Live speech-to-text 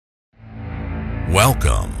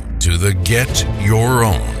Welcome to the Get Your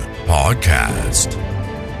Own podcast.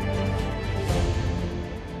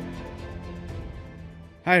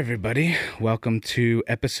 Hi, everybody. Welcome to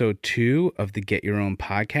episode 2 of the Get Your Own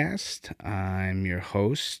podcast. I'm your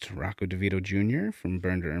host, Rocco DeVito Jr. from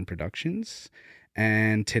Burn to Earn Productions.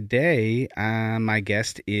 And today, my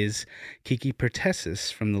guest is Kiki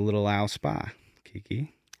Pertesis from the Little Owl Spa.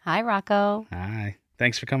 Kiki. Hi, Rocco. Hi.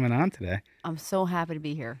 Thanks for coming on today. I'm so happy to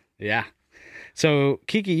be here. Yeah. So,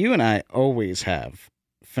 Kiki, you and I always have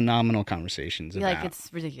phenomenal conversations Like,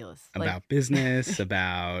 it's ridiculous. About business,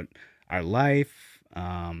 about our life.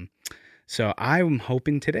 So I'm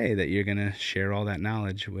hoping today that you're going to share all that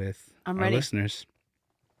knowledge with our listeners.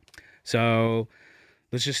 So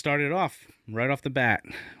let's just start it off right off the bat.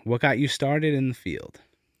 What got you started in the field?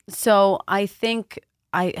 So I think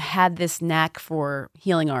I had this knack for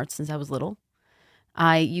healing arts since I was little.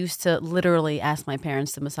 I used to literally ask my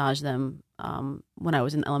parents to massage them when I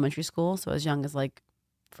was in elementary school, so as young as like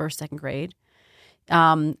first, second grade.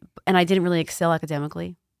 And I didn't really excel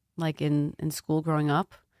academically, like in school growing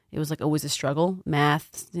up. It was like always a struggle.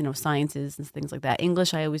 Math, sciences and things like that.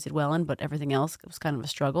 English I always did well in, but everything else was kind of a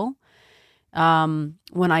struggle.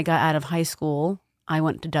 When I got out of high school, I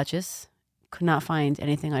went to Dutchess. Could not find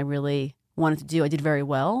anything I really wanted to do. I did very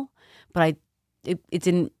well, but it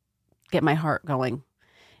didn't get my heart going.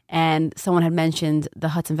 And someone had mentioned the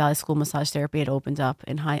Hudson Valley School of Massage Therapy had opened up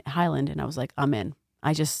in Highland, and I was like, I'm in.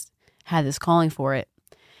 I just had this calling for it.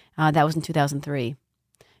 That was in 2003.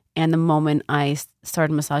 And the moment I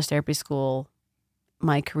started massage therapy school,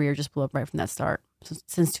 my career just blew up right from that start,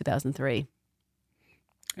 since 2003.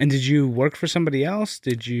 And did you work for somebody else?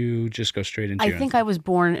 Did you just go straight into I think I was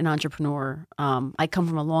born an entrepreneur. I come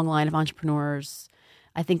from a long line of entrepreneurs.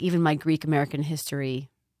 I think even my Greek American history,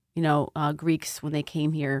 Greeks, when they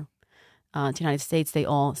came here to the United States, they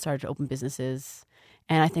all started to open businesses.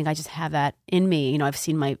 And I think I just have that in me. I've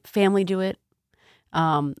seen my family do it.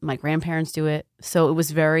 My grandparents do it. So it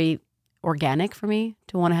was very organic for me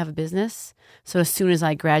to want to have a business. So as soon as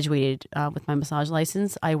I graduated with my massage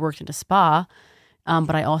license, I worked in a spa,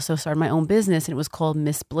 but I also started my own business, and it was called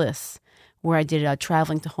Miss Bliss, where I did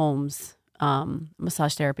traveling to homes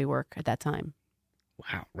massage therapy work at that time.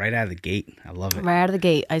 Wow, right out of the gate. I love it. Right out of the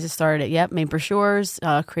gate. I just started it. Yep, made brochures,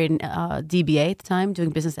 created DBA at the time, doing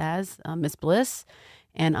business as Miss Bliss.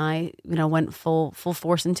 And I, went full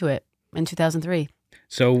force into it in 2003.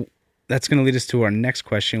 So that's going to lead us to our next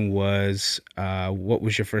question was, what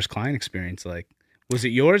was your first client experience like? Was it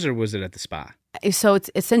yours or was it at the spa? So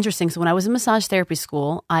it's interesting. So when I was in massage therapy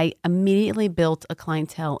school, I immediately built a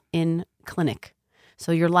clientele in clinic.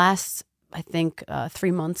 So your last, I think,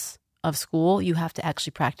 3 months of school, you have to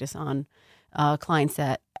actually practice on clients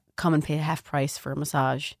that come and pay half price for a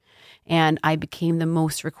massage. And I became the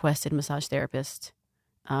most requested massage therapist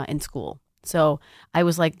in school. So I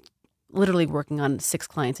was like literally working on 6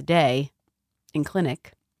 clients a day in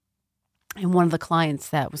clinic. And one of the clients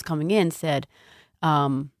that was coming in said,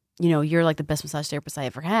 you're like the best massage therapist I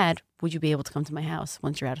ever had. Would you be able to come to my house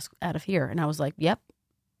once you're out of here? And I was like, yep.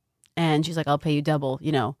 And she's like, I'll pay you double,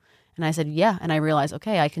 And I said, yeah. And I realized,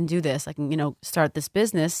 okay, I can do this. I can, start this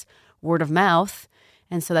business, word of mouth.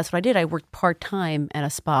 And so that's what I did. I worked part-time at a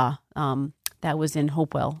spa that was in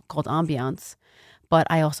Hopewell called Ambiance. But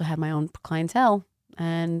I also had my own clientele.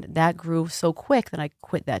 And that grew so quick that I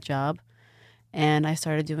quit that job. And I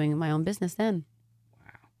started doing my own business then.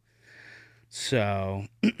 Wow. So,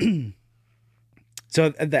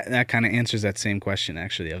 that kind of answers that same question,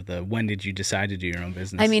 actually, of the when did you decide to do your own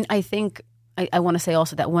business? I mean, I think I want to say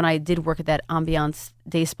also that when I did work at that Ambiance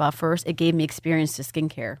day spa first, it gave me experience to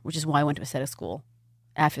skincare, which is why I went to aesthetic school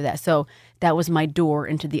after that. So that was my door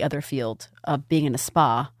into the other field of being in a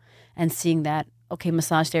spa and seeing that, okay,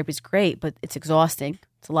 massage therapy is great, but it's exhausting.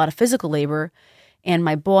 It's a lot of physical labor. And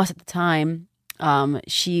my boss at the time,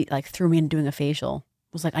 she like threw me into doing a facial.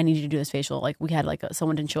 Was like, I need you to do this facial. Like we had like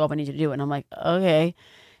someone didn't show up, I need you to do it. And I'm like, okay.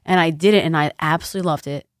 And I did it and I absolutely loved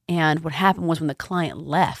it. And what happened was when the client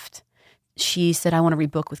left, she said, I want to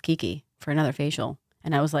rebook with Kiki for another facial.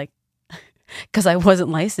 And I was like, because I wasn't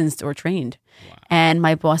licensed or trained. Wow. And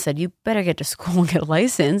my boss said, you better get to school and get a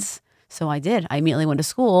license. So I did. I immediately went to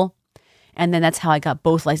school. And then that's how I got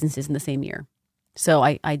both licenses in the same year. So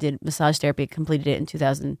I did massage therapy, completed it in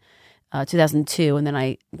 2002. And then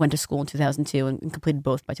I went to school in 2002 and completed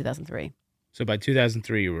both by 2003. So by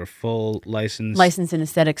 2003, you were full licensed? Licensed in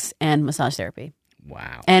aesthetics and massage therapy.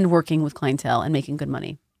 Wow. And working with clientele and making good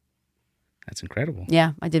money. That's incredible.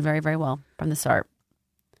 Yeah, I did very, very well from the start.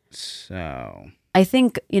 So I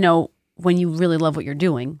think, when you really love what you're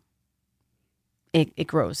doing, it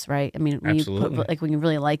grows, right? I mean, when Absolutely. you put, when you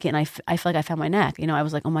really like it, and I feel like I found my knack. I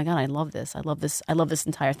was like, oh my God, I love this. I love this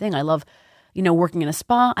entire thing. I love, working in a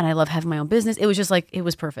spa, and I love having my own business. It was just like, it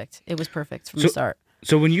was perfect. It was perfect from the start.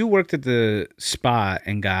 So when you worked at the spa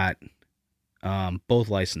and got both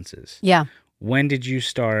licenses, Yeah. when did you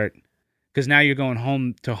start? Because now you're going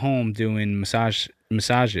home to home doing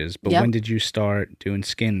massages, but Yep. when did you start doing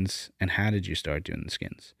skins, and how did you start doing the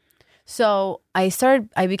skins? So I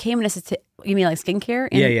became an assistant. You mean like skincare?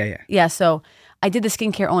 Yeah. Yeah. So I did the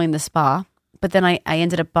skincare only in the spa, but then I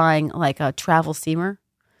ended up buying like a travel steamer.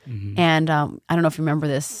 Mm-hmm. And I don't know if you remember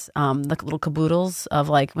this, like little caboodles of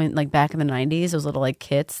like back in the 90s, those little like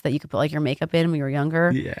kits that you could put like your makeup in when you were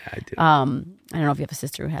younger. Yeah, I do. I don't know if you have a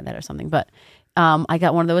sister who had that or something, but I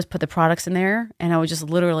got one of those, put the products in there, and I would just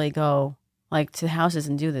literally go like to houses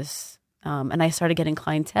and do this. And I started getting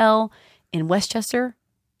clientele in Westchester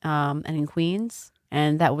and in Queens,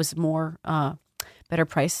 and that was more better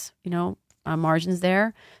price, margins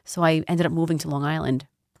there. So I ended up moving to Long Island.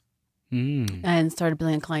 And started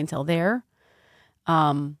building a clientele there.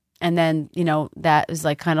 And then, that was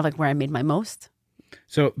like kind of like where I made my most.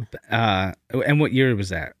 So, and what year was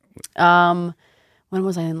that? When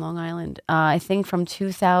was I in Long Island? I think from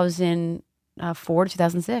 2004 to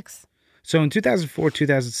 2006. So in 2004,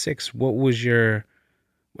 2006,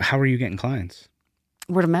 how were you getting clients?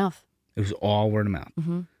 Word of mouth. It was all word of mouth.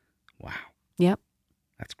 Mm-hmm. Wow. Yep.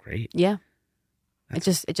 That's great. Yeah. It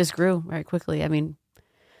just grew very quickly. I mean,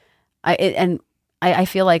 I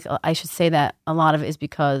feel like I should say that a lot of it is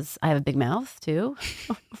because I have a big mouth too.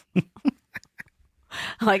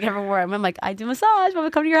 Like everywhere I'm like, I do massage, I'm gonna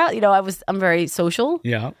come to your house. I'm very social,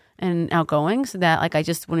 Yeah, and outgoing, so that like I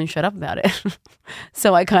just wouldn't shut up about it.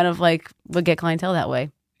 So I kind of like would get clientele that way.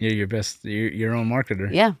 You're your own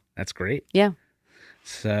marketer. Yeah, that's great. yeah.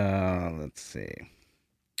 So let's see.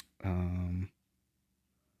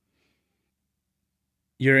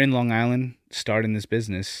 You're in Long Island, starting this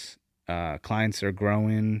business. Clients are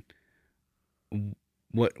growing.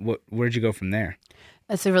 Where'd you go from there?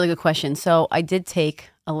 That's a really good question. So I did take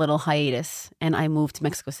a little hiatus, and I moved to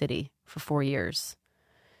Mexico City for 4 years,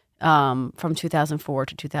 from 2004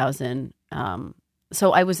 to 2000.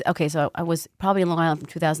 So I was probably in Long Island from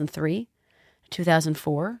 2003 to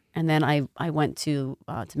 2004, and then I went to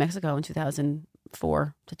Mexico in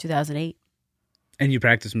 2004 to 2008. And you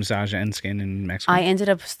practiced massage and skin in Mexico? I ended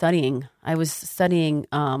up studying. I was studying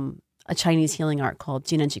a Chinese healing art called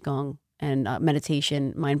Jin and Qigong, and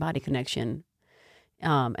meditation, mind-body connection,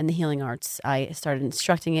 and the healing arts. I started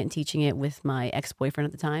instructing it and teaching it with my ex-boyfriend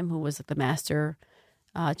at the time, who was the master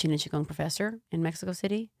Jin and Qigong professor in Mexico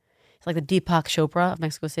City. It's like the Deepak Chopra of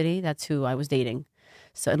Mexico City. That's who I was dating,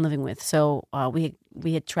 and living with. So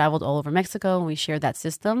we had traveled all over Mexico, and we shared that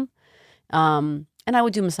system. And I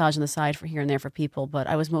would do massage on the side for here and there for people, but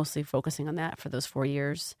I was mostly focusing on that for those 4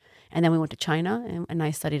 years. And then we went to China, and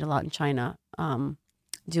I studied a lot in China,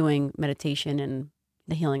 doing meditation and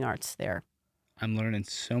the healing arts there. I'm learning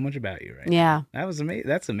so much about you right now. That was amazing.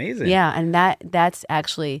 That's amazing. Yeah, and that's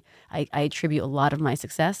actually, I attribute a lot of my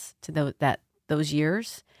success to those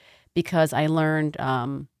years, because I learned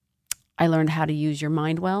how to use your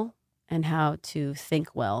mind well and how to think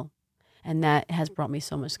well, and that has brought me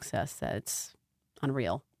so much success that it's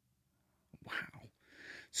unreal. Wow.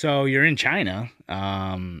 So you're in China,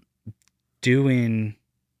 doing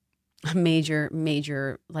major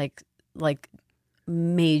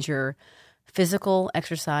physical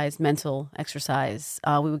exercise, mental exercise.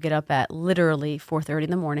 We would get up at literally 4:30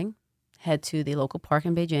 in the morning, head to the local park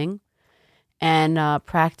in Beijing, and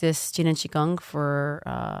practice Jin and Qigong for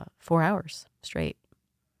 4 hours straight.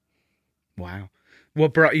 Wow.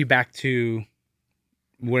 What brought you back to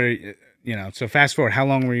where, so fast forward, how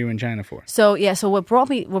long were you in China for? So what brought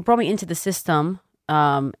me into the system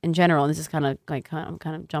in general, and this is kind of like, I'm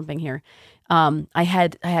kind of jumping here. I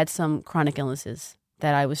had some chronic illnesses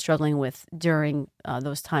that I was struggling with during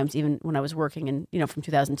those times, even when I was working in, from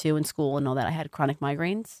 2002 in school and all that. I had chronic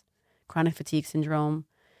migraines, chronic fatigue syndrome,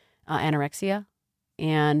 anorexia,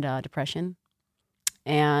 and depression.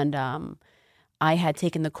 And I had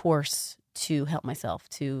taken the course to help myself,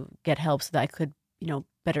 to get help so that I could,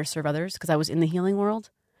 better serve others, because I was in the healing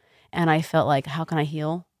world. And I felt like, how can I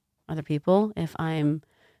heal other people if I'm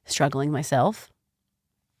struggling myself?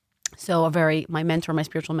 So my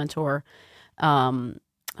spiritual mentor,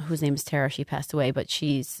 whose name is Tara, she passed away, but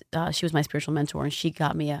she was my spiritual mentor, and she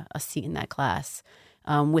got me a seat in that class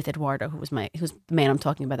with Eduardo, who's the man I'm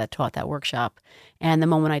talking about that taught that workshop. And the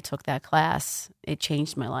moment I took that class, it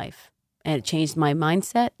changed my life, and it changed my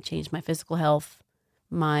mindset, it changed my physical health,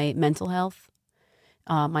 my mental health,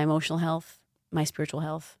 my emotional health, my spiritual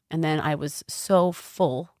health. And then I was so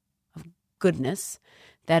full of goodness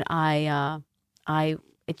that I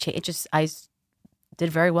did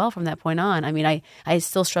very well from that point on. I mean, I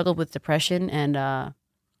still struggled with depression, and I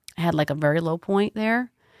had like a very low point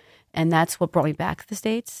there. And that's what brought me back to the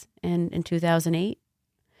States in 2008.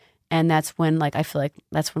 And that's when, like, I feel like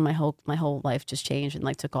that's when my whole life just changed and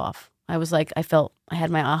like took off. I was like, I had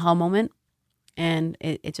my aha moment, and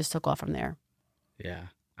it just took off from there. Yeah.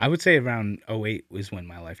 I would say around '08 was when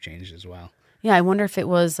my life changed as well. Yeah. I wonder if it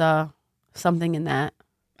was something in that.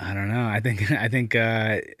 I don't know. I think I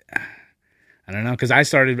don't know, because I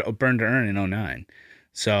started Burn to Earn in '09.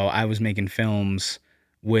 So I was making films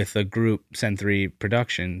with a group, Sen 3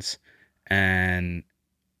 Productions, and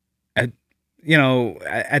at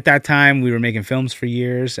that time we were making films for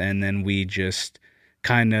years, and then we just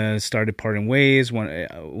kind of started parting ways. One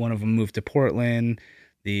of them moved to Portland.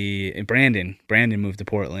 Brandon moved to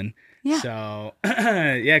Portland. Yeah. So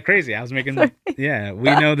yeah, crazy. I was making we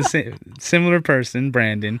know the similar person,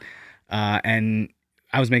 Brandon, and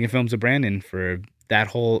I was making films with Brandon for that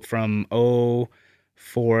whole from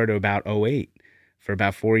 '04 to about '08. For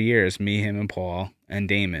about 4 years, me, him, and Paul, and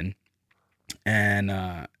Damon.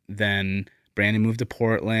 And then Brandon moved to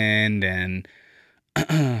Portland, and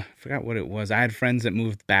I forgot what it was. I had friends that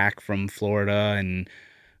moved back from Florida, and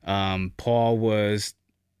Paul was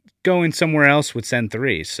going somewhere else with Sen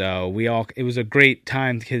 3. So it was a great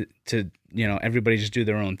time to everybody just do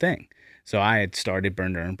their own thing. So I had started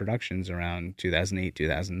Burn to Earn Productions around 2008,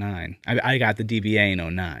 2009. I got the DBA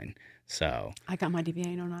in '09. So I got my DBA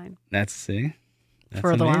in '09. That's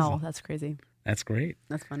for a amazing. while. That's crazy. That's great.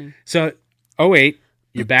 That's funny. So '08,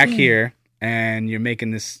 you're back here and you're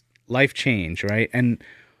making this life change, right? And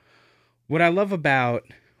what I love about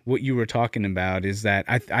what you were talking about is that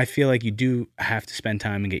I feel like you do have to spend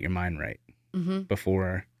time and get your mind right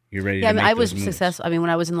before you're ready to make I was those moves. successful. I mean, when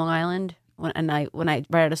I was in Long Island, when I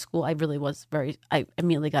right out of school, I really was I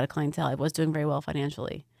immediately got a clientele. I was doing very well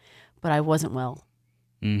financially, but I wasn't well.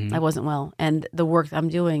 I wasn't well. And the work I'm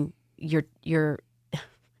doing, your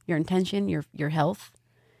intention, your health,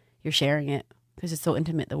 you're sharing it because it's so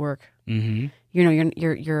intimate, the work. Mm-hmm. You're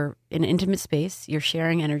in an intimate space. You're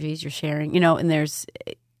sharing energies. You're sharing, and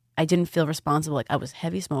I didn't feel responsible. Like I was a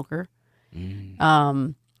heavy smoker.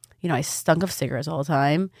 I stunk of cigarettes all the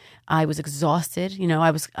time. I was exhausted.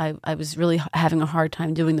 I was really having a hard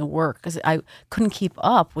time doing the work because I couldn't keep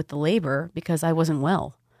up with the labor because I wasn't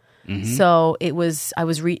well. Mm-hmm. So I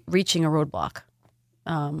was reaching a roadblock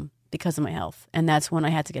because of my health, and that's when I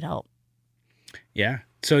had to get help. Yeah.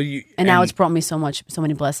 Now it's brought me so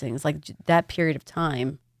many blessings. Like that period of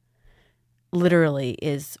time, literally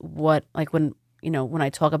is what, like when I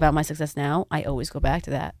talk about my success now, I always go back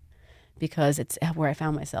to that because it's where I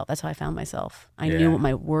found myself. That's how I found myself. I knew what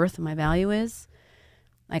my worth and my value is.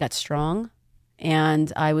 I got strong,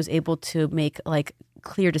 and I was able to make like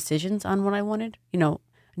clear decisions on what I wanted.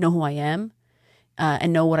 Know who I am,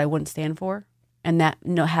 and know what I wouldn't stand for, and that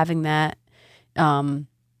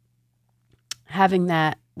having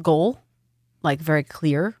that goal like very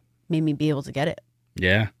clear made me be able to get it.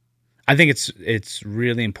 Yeah, I think it's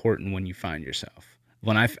really important when you find yourself.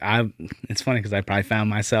 When it's funny because I probably found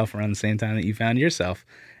myself around the same time that you found yourself,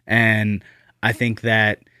 and I think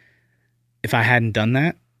that if I hadn't done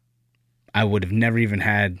that, I would have never even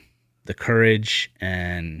had the courage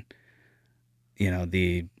and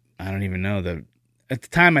I don't even know at the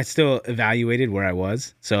time I still evaluated where I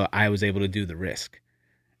was, so I was able to do the risk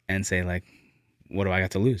and say like, what do I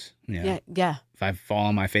got to lose? Yeah. If I fall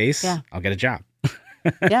on my face, I'll get a job.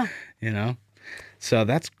 Yeah. So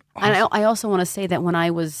that's awesome. And I also want to say that when I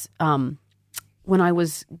was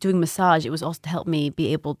doing massage, it was also to help me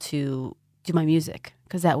be able to do my music,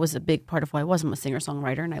 because that was a big part of who I was. I'm a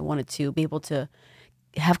singer-songwriter, and I wanted to be able to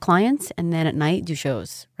have clients and then at night do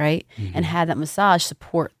shows, right? Mm-hmm. And have that massage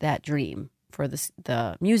support that dream for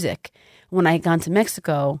the music. When I had gone to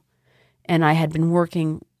Mexico and I had been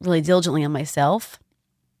working really diligently on myself,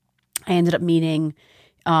 I ended up meeting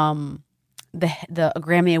the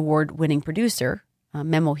Grammy Award-winning producer,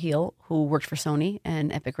 Memo Heel, who worked for Sony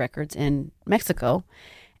and Epic Records in Mexico,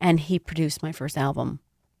 and he produced my first album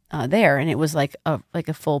there, and it was like a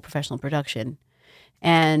full professional production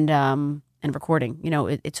and recording.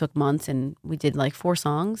 It took months, and we did like 4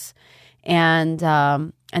 songs, and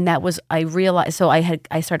that was, I realized. So I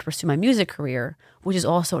started to pursue my music career, which is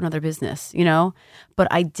also another business, but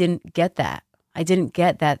I didn't get that. I didn't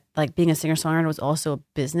get that like being a singer-songwriter was also a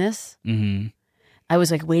business. Mm-hmm. I was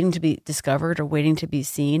like waiting to be discovered or waiting to be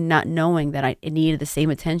seen, not knowing that it needed the same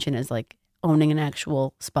attention as like owning an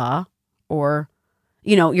actual spa or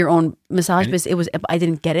your own massage business. I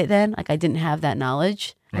didn't get it then. Like I didn't have that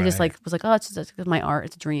knowledge. I just Right. was like, oh, it's just my art.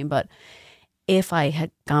 It's a dream. But if I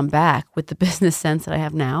had gone back with the business sense that I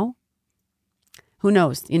have now, who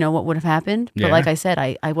knows, what would have happened. But Yeah. like I said,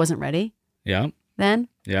 I wasn't ready Yeah. then.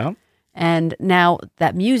 Yeah. And now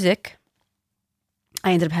that music,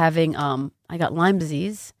 I ended up having, I got Lyme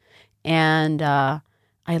disease, and I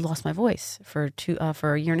had lost my voice for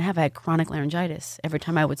a year and a half. I had chronic laryngitis. Every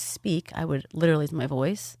time I would speak, I would literally lose my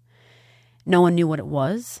voice. No one knew what it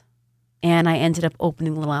was. And I ended up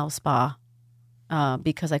opening Little Owl Spa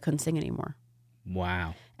because I couldn't sing anymore.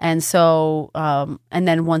 Wow. And so, and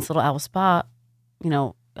then once Little Owl Spa,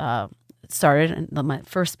 started, and my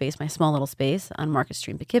first space, my small little space on Market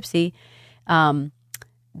Street in Poughkeepsie,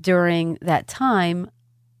 during that time,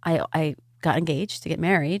 I got engaged to get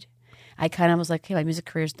married. I kind of was like, hey, my music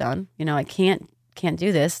career's done. I can't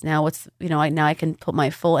do this. Now now I can put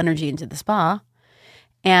my full energy into the spa.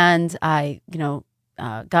 And I,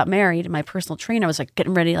 got married. My personal trainer was like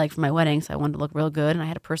getting ready like for my wedding. So I wanted to look real good. And I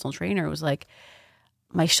had a personal trainer. It was like,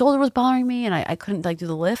 my shoulder was bothering me and I couldn't like do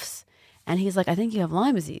the lifts. And he's like, I think you have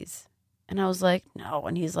Lyme disease. And I was like, no.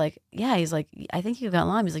 And he's like, yeah. He's like, I think you've got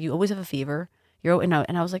Lyme. He's like, you always have a fever. And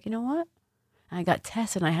I was like, you know what? And I got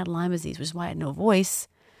tested and I had Lyme disease, which is why I had no voice,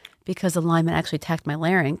 because the Lyme had actually attacked my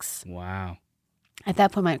larynx. Wow. At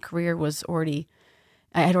that point, my career was I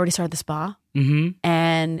had already started the spa,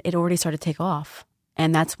 and it already started to take off.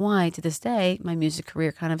 And that's why, to this day, my music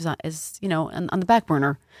career kind of is on the back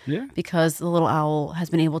burner. Yeah. Because the Little Owl has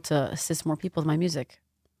been able to assist more people with my music.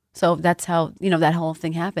 So that's how, that whole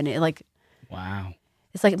thing happened. Wow.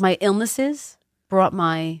 It's like my illnesses brought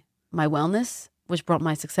my wellness, which brought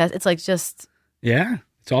my success. It's like just Yeah.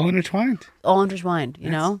 It's all intertwined. all intertwined, you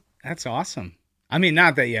know? That's awesome. I mean,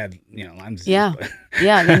 not that you had, Lyme disease. Yeah. But.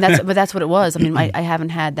 Yeah. I mean, that's what it was. I mean, I haven't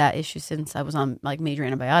had that issue since I was on like major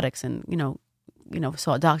antibiotics and,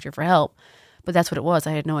 saw a doctor for help. But that's what it was.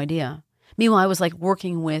 I had no idea. Meanwhile, I was like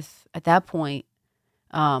working with, at that point,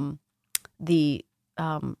 the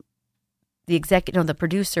executive, the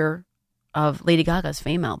producer of Lady Gaga's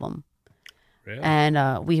Fame album. Really?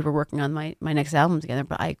 And we were working on my next album together,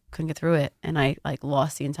 but I couldn't get through it. And I like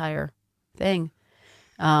lost the entire thing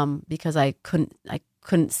because I couldn't,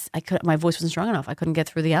 my voice wasn't strong enough. I couldn't get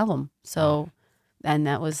through the album. So, and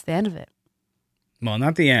that was the end of it. Well,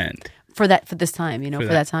 not the end. For this time, for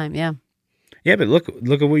that time, yeah. Yeah, but look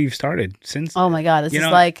at what you've started since. Oh my God, this is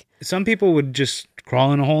like some people would just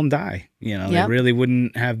crawl in a hole and die. They really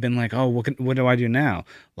wouldn't have been like, oh, what do I do now?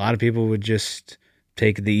 A lot of people would just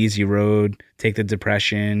take the easy road, take the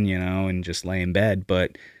depression, and just lay in bed.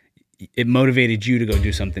 But it motivated you to go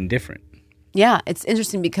do something different. Yeah, it's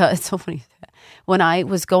interesting because it's so funny. When I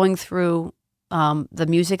was going through the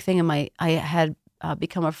music thing, and I had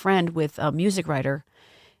become a friend with a music writer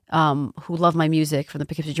who loved my music from the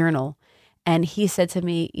Poughkeepsie Journal. And he said to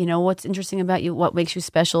me, what's interesting about you, what makes you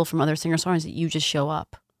special from other singer-songwriters, that you just show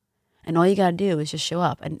up. And all you got to do is just show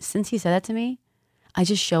up. And since he said that to me, I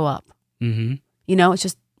just show up. Mm-hmm. It's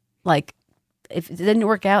just like, if it didn't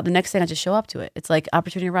work out, the next thing I just show up to it. It's like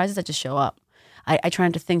opportunity arises, I just show up. I try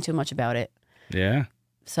not to think too much about it. Yeah.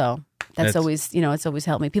 So that's always, it's always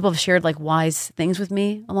helped me. People have shared like wise things with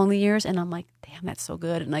me along the years. And I'm like, damn, that's so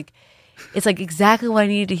good. And like, it's like exactly what I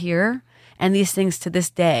needed to hear. And these things to this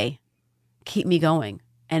day keep me going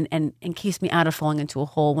and keeps me out of falling into a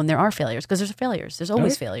hole when there are failures, because there's failures. There's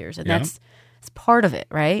always failures. And it's part of it,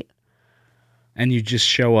 right? And you just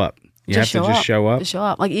show up. You have to just show up. Just show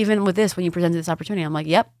up. Like even with this, when you presented this opportunity, I'm like,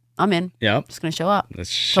 yep, I'm in. Yep. I'm just going to show up. Let's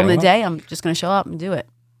show From the up. day, I'm just going to show up and do it.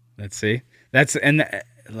 Let's see. That's advice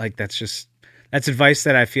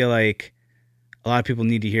that I feel like a lot of people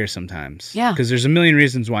need to hear sometimes. Yeah. Because there's a million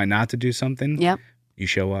reasons why not to do something. Yep. You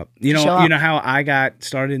show up. Show up. You know how I got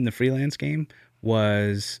started in the freelance game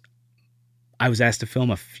was I was asked to film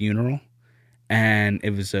a funeral, and it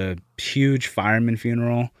was a huge fireman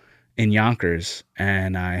funeral in Yonkers,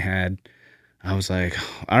 and I was like,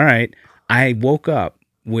 all right. I woke up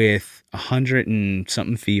with 100 and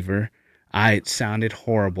something fever. I sounded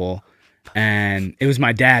horrible. And it was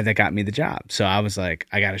my dad that got me the job. So I was like,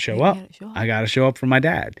 I got to show up. I got to show up for my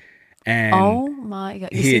dad. And oh my God.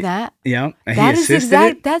 You see that? Yeah. That is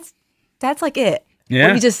exact. That's like it. Yeah.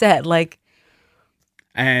 What you just said. Like,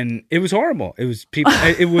 and it was horrible. It was people.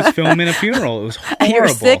 It was filming a funeral. It was horrible. You're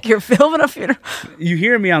sick. You're filming a funeral. You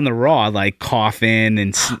hear me on the raw, like coughing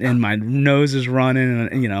and my nose is running.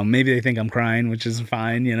 And, maybe they think I'm crying, which is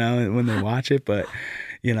fine, when they watch it. But,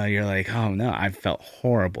 you're like, oh no, I felt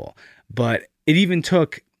horrible. But it even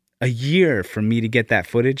took a year for me to get that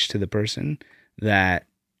footage to the person that,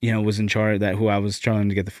 was in charge, who I was trying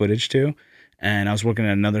to get the footage to. and I was working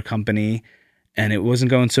at another company, and it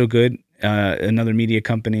wasn't going so good. Another media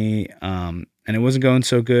company, and it wasn't going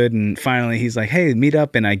so good. And finally, he's like, "Hey, meet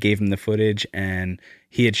up." And I gave him the footage, and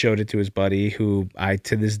he had showed it to his buddy, who I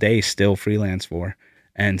to this day still freelance for,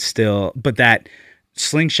 and still, but that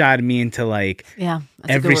slingshotted me into like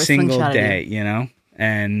every single day, you know,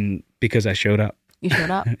 and because I showed up. You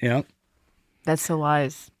showed up. Yep. That's so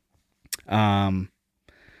wise. So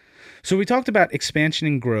we talked about expansion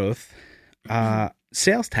and growth,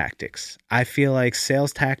 sales tactics. I feel like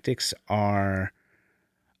sales tactics are,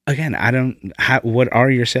 again, what are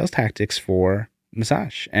your sales tactics for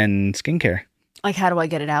massage and skincare? Like, how do I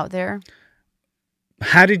get it out there?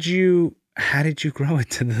 How did you grow it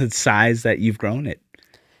to the size that you've grown it?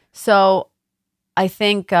 So I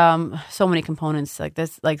think so many components, like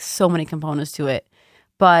there's like so many components to it.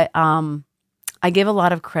 But I give a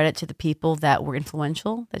lot of credit to the people that were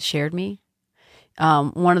influential, that shared me.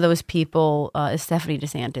 One of those people is Stephanie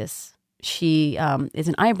DeSantis. She is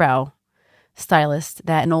an eyebrow stylist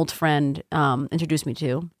that an old friend introduced me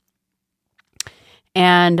to.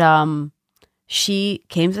 And she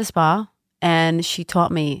came to the spa and she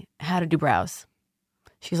taught me how to do brows.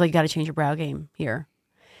 She was like, "You got to change your brow game here."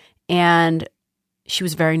 And she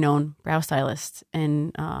was a very known brow stylist.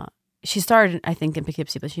 And she started, I think, in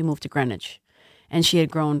Poughkeepsie, but she moved to Greenwich. And she had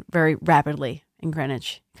grown very rapidly in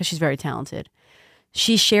Greenwich because she's very talented.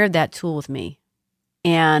 She shared that tool with me.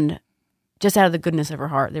 And just out of the goodness of her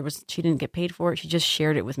heart, she didn't get paid for it. She just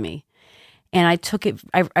shared it with me. And I took it,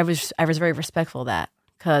 I was very respectful of that.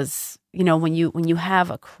 Because, you know, when you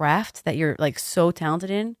have a craft that you're like so talented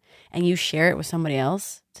in and you share it with somebody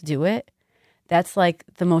else to do it, that's like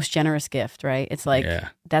the most generous gift, right? It's like,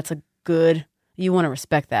 that's a good, you want to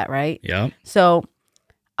respect that, right? Yeah. So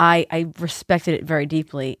I respected it very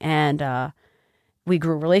deeply, and we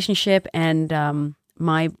grew a relationship, and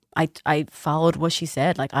I followed what she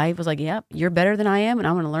said. Like, I was like, "Yep, you're better than I am, and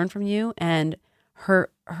I'm going to learn from you." And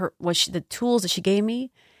the tools that she gave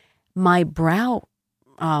me, my brow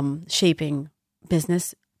shaping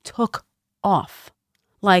business took off.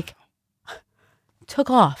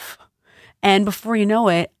 And before you know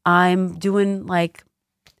it, I'm doing like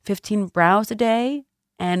 15 brows a day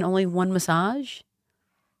and only one massage.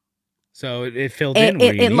 So it filled in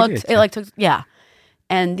where you needed it to. Yeah.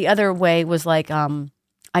 And the other way was like,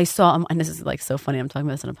 I saw, and this is like so funny, I'm talking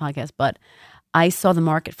about this on a podcast, but I saw the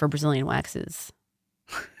market for Brazilian waxes.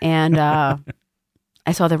 And I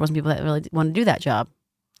saw there wasn't people that really want to do that job.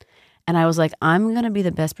 And I was like, I'm going to be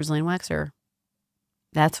the best Brazilian waxer.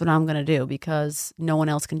 That's what I'm going to do because no one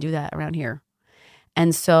else can do that around here.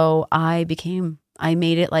 And so I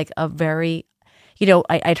made it like a very, you know,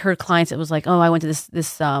 I'd heard clients that was like, "Oh, I went to this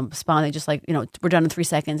spa and they just like, you know, we're done in 3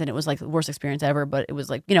 seconds." And it was like the worst experience ever. But it was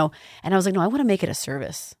like, you know, and I was like, no, I want to make it a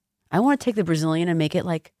service. I want to take the Brazilian and make it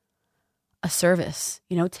like a service,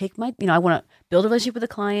 you know, I want to build a relationship with the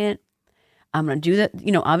client. I'm going to do that,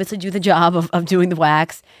 you know, obviously do the job of doing the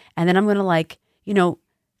wax. And then I'm going to like, you know,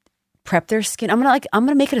 prep their skin. I'm going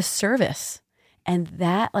to make it a service. And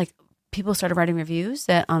that, like, people started writing reviews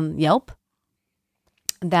that on Yelp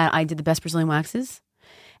that I did the best Brazilian waxes,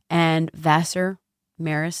 and Vassar,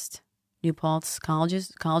 Marist, New Paltz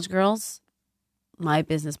college girls, my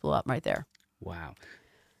business blew up right there. Wow.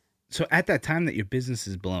 So at that time that your business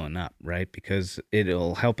is blowing up, right? Because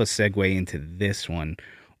it'll help us segue into this one,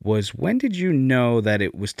 was when did you know that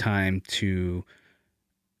it was time to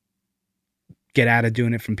get out of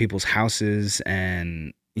doing it from people's houses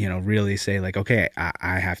and, you know, really say like, okay,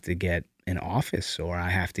 I have to get an office or I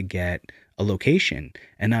have to get a location.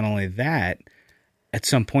 And not only that, at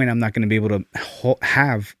some point I'm not going to be able to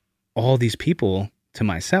have all these people to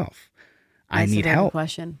myself. I need help.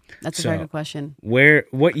 That's a very good question.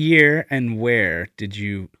 What year and where did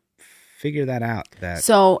you figure that out?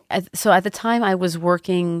 So at the time I was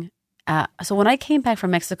working so when I came back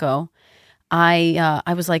from Mexico, I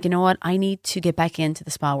was like, you know what? I need to get back into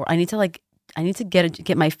the spa world. I need to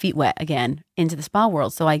get my feet wet again into the spa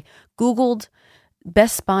world. So I Googled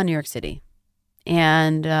best spa in New York City.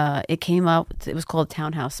 And it came up, it was called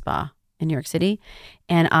Townhouse Spa in New York City.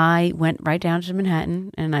 And I went right down to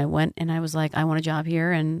Manhattan and I went and I was like, I want a job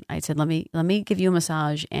here. And I said, let me give you a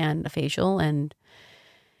massage and a facial. And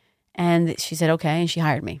she said, okay. And she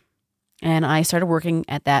hired me. And I started working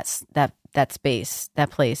at that space, that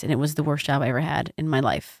place. And it was the worst job I ever had in my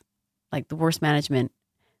life. Like the worst management,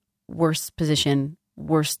 worst position,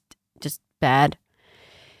 worst, just bad.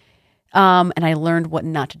 And I learned what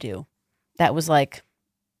not to do. That was like,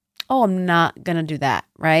 oh, I'm not going to do that,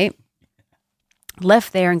 right?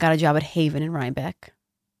 Left there and got a job at Haven in Rhinebeck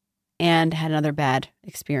and had another bad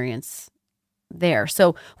experience there.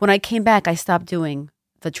 So when I came back, I stopped doing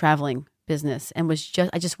the traveling business and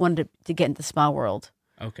I just wanted to get into the spa world.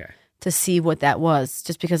 Okay. To see what that was,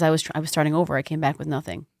 just because I was starting over. I came back with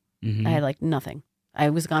nothing. Mm-hmm. I had like nothing. I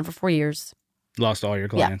was gone for 4 years. Lost all your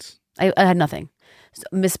clients. Yeah. I had nothing. So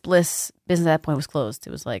Miss Bliss business at that point was closed.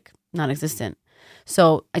 It was like non-existent.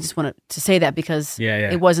 So I just wanted to say that because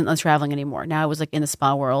it wasn't traveling anymore. Now I was like in the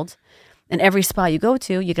spa world, and every spa you go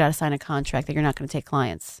to, you got to sign a contract that you're not going to take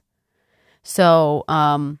clients. So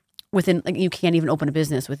within, like, you can't even open a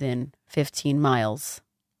business within 15 miles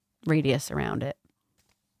radius around it.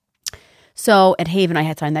 So at Haven, I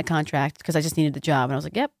had signed that contract because I just needed the job, and I was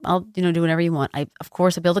like, "Yep, I'll do whatever you want." I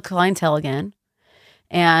built a clientele again,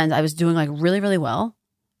 and I was doing like really, really well,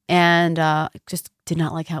 and just did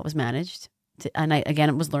not like how it was managed. And I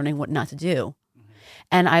was learning what not to do,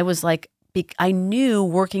 and I was like, I knew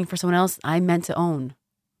working for someone else, I meant to own,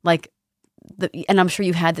 like and I'm sure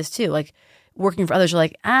you had this too, like working for others. You're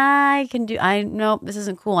like, no, this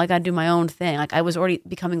isn't cool. I got to do my own thing. Like I was already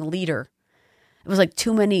becoming a leader. It was like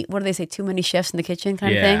too many, what do they say, too many chefs in the kitchen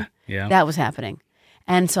kind of thing. Yeah. That was happening.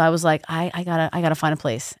 And so I was like, I gotta find a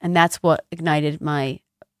place. And that's what ignited me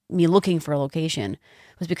looking for a location,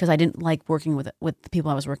 was because I didn't like working with the people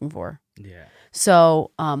I was working for. Yeah. So,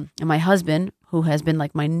 and my husband, who has been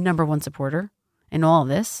like my number one supporter in all of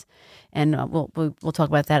this, and we'll talk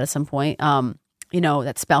about that at some point.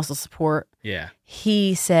 That spousal support. Yeah.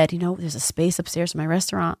 He said, there's a space upstairs in my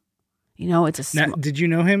restaurant. It's now, did you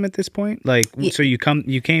know him at this point? Like, so you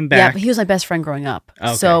came back? Yeah, but he was my best friend growing up.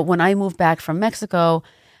 Okay. So when I moved back from Mexico,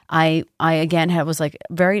 I again was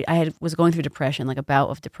going through depression, like a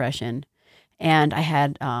bout of depression, and I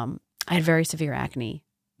had very severe acne,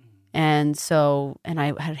 and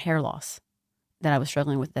I had hair loss that I was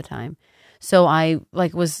struggling with at that time. So I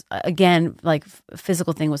was again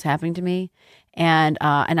physical thing was happening to me, and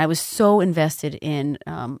I was so invested in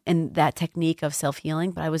that technique of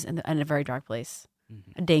self-healing, but I was in a very dark place,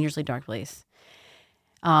 a dangerously dark place.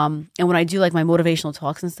 And when I do like my motivational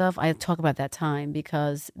talks and stuff, I talk about that time,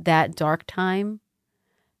 because that dark time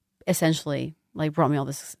essentially like brought me all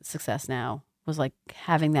this success. Now was like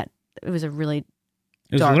having that. It was a really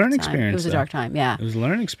dark learning time. experience. It was a dark time. Yeah, it was a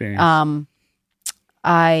learning experience.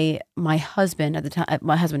 My husband at the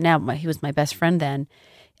time, he was my best friend then.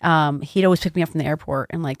 He'd always pick me up from the airport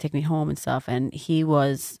and like take me home and stuff. And he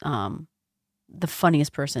was the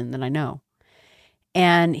funniest person that I know.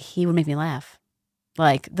 And he would make me laugh.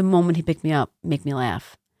 Like the moment he picked me up, make me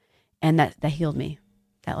laugh. And that healed me.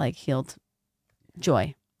 That like healed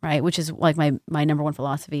joy, right? Which is like my number one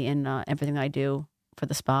philosophy in everything that I do for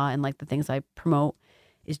the spa, and like the things I promote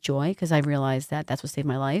is joy, because I realized that that's what saved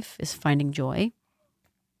my life, is finding joy.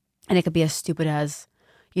 And it could be as stupid as,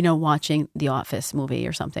 watching The Office movie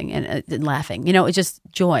or something and laughing. It's just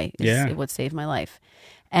joy is what saved my life.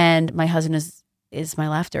 And my husband is my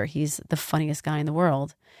laughter. He's the funniest guy in the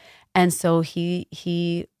world. And so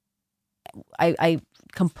I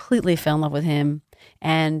completely fell in love with him.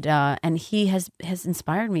 And he has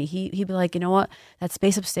inspired me. He'd be like, you know what? That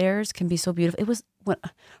space upstairs can be so beautiful. It was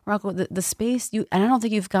Rocco, the space and I don't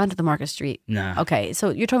think you've gone to the Market Street. No. Okay.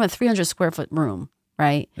 So you're talking about 300 square foot room.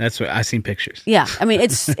 Right. That's what I've seen pictures. Yeah. I mean,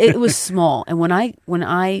 it was small. And when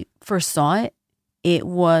I first saw it, it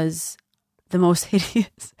was the most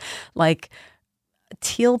hideous, like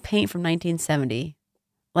teal paint from 1970,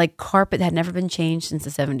 like carpet that had never been changed since the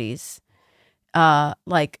 70s,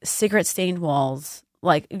 like cigarette stained walls,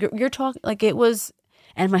 like you're talking, like it was.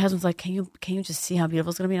 And my husband's like, can you just see how beautiful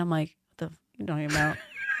it's going to be? And I'm like, what the f are you talking about?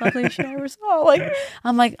 Ugly shit I ever saw. Like,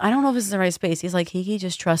 I'm like, I don't know if this is the right space. He's like, Kiki,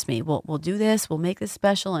 just trust me. We'll do this. We'll make this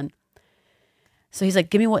special. And so he's like,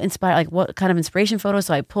 give me what kind of inspiration photos.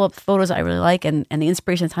 So I pull up photos I really like, and the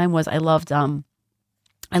inspiration at the time was I love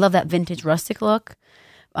that vintage rustic look,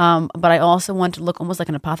 but I also want to look almost like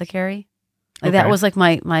an apothecary. Like that was like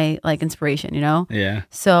my like inspiration, Yeah.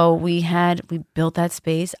 So we built that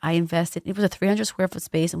space. I invested. It was a 300 square foot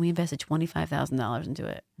space, and we invested $25,000 into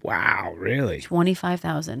it. Wow, really?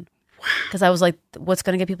 $25,000. Wow. Because I was like, what's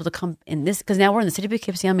going to get people to come in this? Because now we're in the city of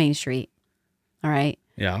Poughkeepsie on Main Street. All right.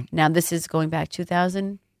 Yeah. Now this is going back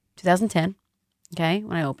 2010. Okay,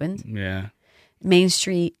 when I opened. Yeah. Main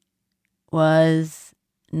Street was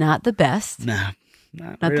not the best. No.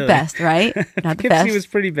 Not really. The best, right? Not the best. Poughkeepsie was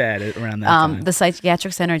pretty bad around that time. The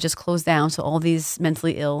psychiatric center just closed down, so all these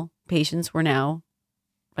mentally ill patients were now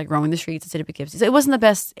like roaming the streets of city of Poughkeepsie. So it wasn't the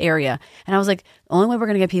best area. And I was like, the only way we're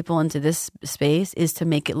going to get people into this space is to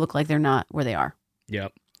make it look like they're not where they are.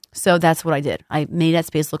 Yep. So that's what I did. I made that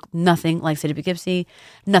space look nothing like City Poughkeepsie,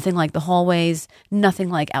 nothing like the hallways, nothing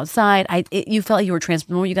like outside. You felt like you were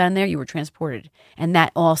transported. When you got in there, you were transported. And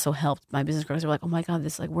that also helped my business growth. They were like, oh my God,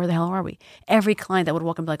 this, like, where the hell are we? Every client that would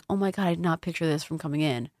walk in would be like, oh my God, I did not picture this from coming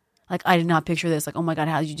in. Like, I did not picture this. Like, oh my God,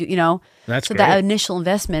 how did you do, That's so great. that initial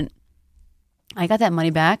investment, I got that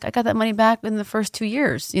money back. I got that money back in the first 2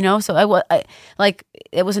 years, So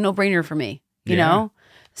it was a no-brainer for me, you know?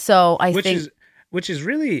 So Which is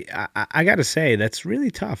really, I got to say, that's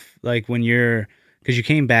really tough. Like because you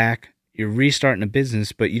came back, you're restarting a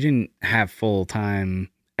business, but you didn't have full-time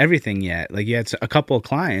everything yet. Like you had a couple of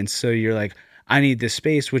clients, so you're like, I need this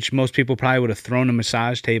space, which most people probably would have thrown a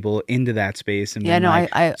massage table into that space and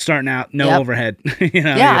I starting out, no overhead.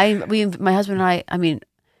 Yeah, my husband and I mean,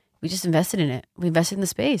 we just invested in it. We invested in the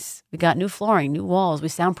space. We got new flooring, new walls. We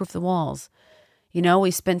soundproofed the walls.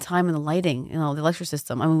 We spent time in the lighting, the electric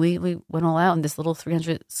system. I mean, we went all out in this little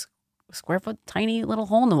 300 square foot tiny little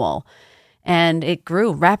hole in the wall. And it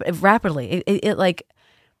grew rapidly. It like,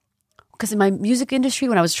 because in my music industry,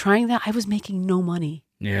 when I was trying that, I was making no money.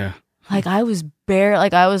 Yeah. Like I was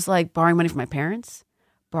borrowing money from my parents,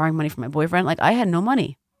 borrowing money from my boyfriend. Like I had no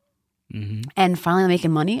money. Mm-hmm. And finally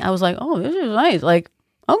making money, I was like, oh, this is nice. Like,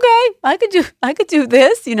 okay, I could do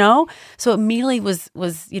this, So immediately was,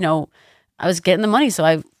 I was getting the money, so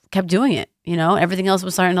I kept doing it, Everything else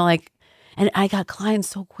was starting to and I got clients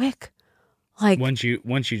so quick. Like once you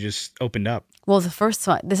just opened up. Well, the first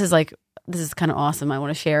one, this is kind of awesome. I want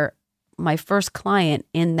to share my first client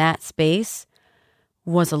in that space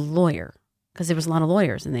was a lawyer, because there was a lot of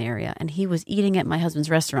lawyers in the area, and he was eating at my husband's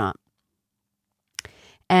restaurant.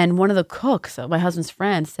 And one of the cooks, my husband's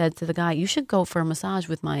friend, said to the guy, you should go for a massage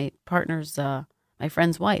with my partner's, my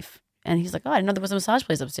friend's wife. And he's like, oh, I didn't know there was a massage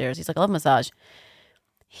place upstairs. He's like, I love massage.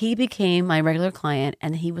 He became my regular client,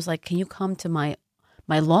 and he was like, can you come to my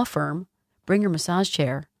law firm, bring your massage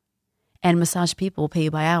chair, and massage people will pay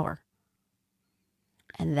you by hour.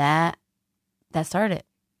 And that started it.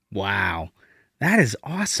 Wow. That is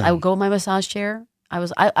awesome. I would go with my massage chair. I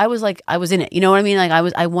was in it. You know what I mean? Like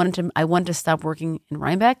I wanted to stop working in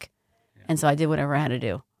Rhinebeck. And so I did whatever I had to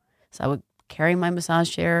do. So I would carry my massage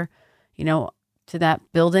chair, to that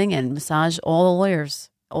building and massage all the lawyers,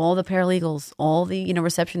 all the paralegals, all the,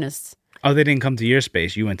 receptionists. Oh, they didn't come to your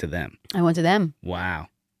space. You went to them. I went to them. Wow.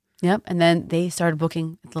 Yep. And then they started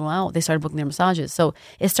booking Little Owl. They started booking their massages. So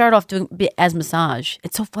it started off doing as massage.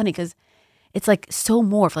 It's so funny because it's like so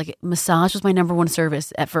morphed. Like massage was my number one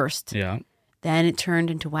service at first. Yeah. Then it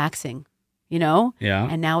turned into waxing, Yeah.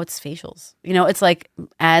 And now it's facials. It's like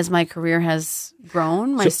as my career has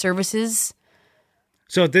grown, my services.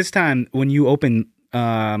 So at this time, when you opened,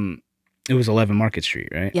 it was 11 Market Street,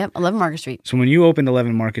 right? Yep, 11 Market Street. So when you opened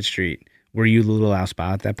 11 Market Street, were you Little Owl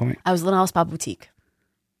Spa at that point? I was Little Owl Spa Boutique.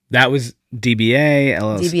 That was DBA,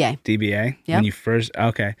 LLC? DBA. DBA? Yep. When you first,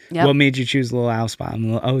 okay. Yep. What made you choose Little Owl Spa?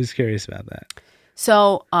 I'm always curious about that.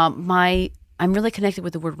 So I'm really connected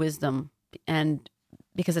with the word wisdom, and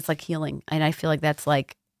because it's like healing. And I feel like that's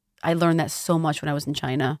like, I learned that so much when I was in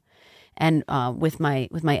China. And with my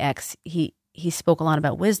ex, he spoke a lot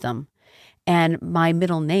about wisdom. And my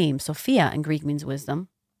middle name, Sophia, in Greek means wisdom.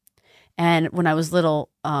 And when I was little,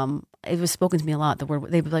 it was spoken to me a lot. The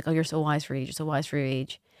word, they'd be like, oh, you're so wise for your age. You're so wise for your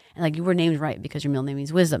age. And like, you were named right because your middle name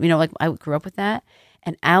means wisdom. Like I grew up with that.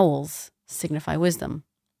 And owls signify wisdom.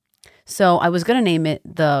 So I was going to name it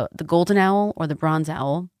the golden owl or the bronze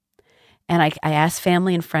owl. And I asked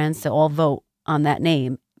family and friends to all vote on that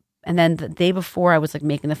name. And then the day before I was like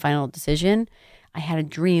making the final decision, I had a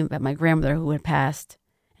dream about my grandmother who had passed.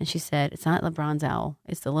 And she said, it's not the bronze owl,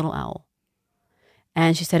 it's the little owl.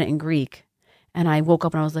 And she said it in Greek. And I woke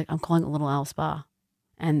up and I was like, I'm calling it Little Owl Spa.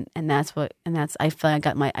 And that's I feel like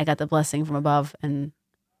I got the blessing from above, and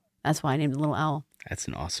that's why I named it Little Owl. That's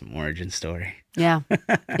an awesome origin story. Yeah.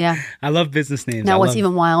 Yeah. I love business names. Now what's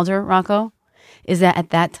even wilder, Rocco, is that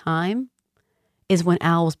at that time is when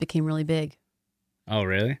owls became really big. Oh,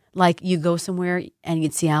 really? Like you go somewhere and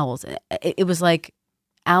you'd see owls. It was like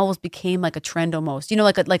owls became like a trend almost.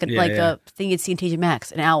 Like a thing you'd see in TJ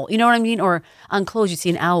Maxx, an owl. You know what I mean? Or on clothes you'd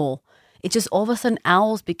see an owl. It just all of a sudden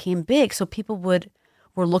owls became big, so people were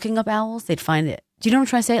looking up owls. They'd find it. Do you know what I'm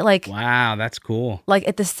trying to say? Like, wow, that's cool. Like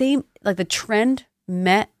at the same, like the trend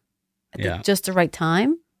met at just the right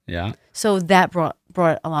time. Yeah. So that brought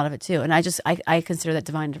a lot of it too. And I consider that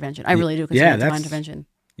divine intervention. I really do consider that divine intervention.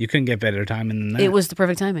 You couldn't get better timing than that. It was the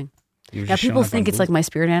perfect timing. Now people think it's like my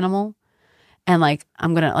spirit animal, and like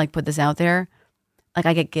I'm gonna like put this out there. Like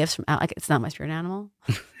I get gifts from like it's not my spirit animal.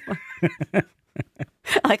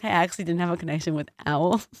 Like I actually didn't have a connection with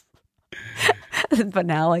owls. But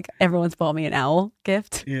now, like, everyone's bought me an owl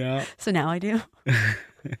gift. Yeah. So now I do.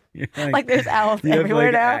 You're Like, there's owls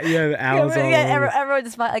everywhere now. Yeah, owls all over. Everyone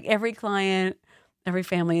just like every client, every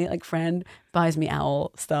family, like friend buys me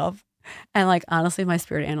owl stuff. And like, honestly, my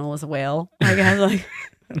spirit animal is a whale. Like, I was like,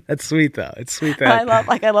 That's sweet though. It's sweet that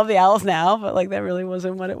I love the owls now, but like that really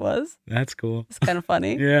wasn't what it was. That's cool. It's kind of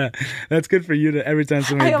funny. Yeah, that's good for you to every time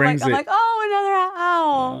somebody brings I'm it. like, oh,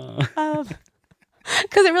 another owl.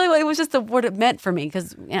 Because it was just the word it meant for me.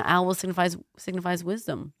 Because owl signifies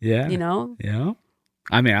wisdom. Yeah, you know. Yeah,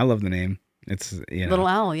 I mean, I love the name. It's little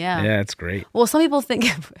owl. Yeah, yeah, it's great. Well, some people think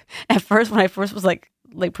at first when I first was like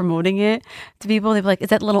promoting it to people, they'd be like, "Is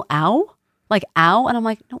that little owl? Like owl?" And I'm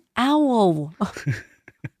like, "No, owl."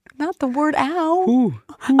 Not the word owl. Who?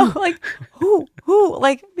 Like who?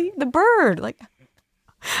 Like the bird. Like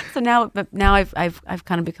so now, but now I've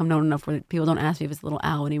kind of become known enough where people don't ask me if it's a little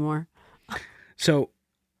owl anymore. So,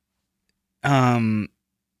 that's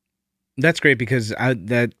great because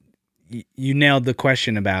you nailed the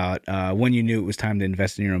question about when you knew it was time to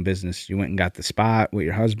invest in your own business. You went and got the spot with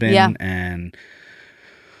your husband, and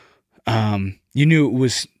you knew it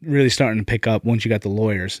was really starting to pick up once you got the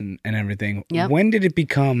lawyers and everything. Yep. When did it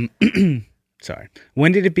become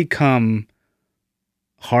when did it become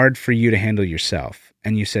hard for you to handle yourself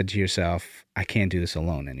and you said to yourself, I can't do this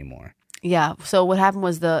alone anymore? Yeah. So what happened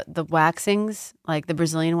was the waxings, like the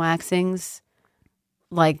Brazilian waxings,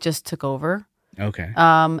 like just took over. Okay.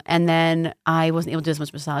 And then I wasn't able to do as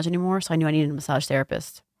much massage anymore, so I knew I needed a massage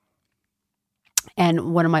therapist.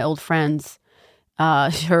 And one of my old friends,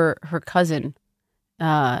 her cousin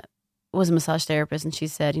was a massage therapist, and she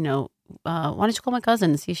said, why don't you call my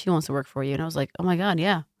cousin and see if she wants to work for you? And I was like, oh my God,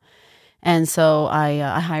 yeah. And so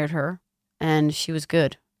I hired her, and she was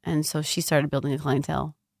good, and so she started building a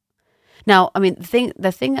clientele. Now, I mean,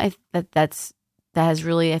 the thing that has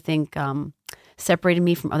really, I think, separated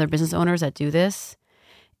me from other business owners that do this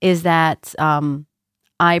is that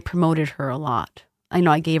I promoted her a lot.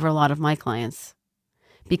 I gave her a lot of my clients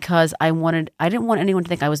because I didn't want anyone to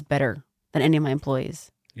think I was better than any of my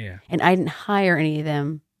employees. Yeah. And I didn't hire any of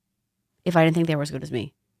them if I didn't think they were as good as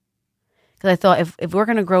me. Because I thought if we're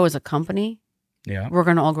going to grow as a company, we're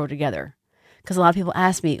going to all grow together. Because a lot of people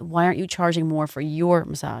ask me, why aren't you charging more for your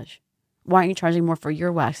massage? Why aren't you charging more for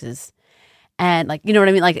your waxes? And like, you know what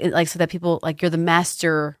I mean? Like so that people, like, you're the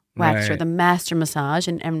master waxer, the master massage,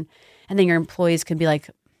 and then your employees can be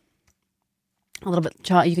like a little bit,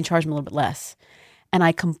 you can charge them a little bit less. And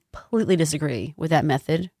I completely disagree with that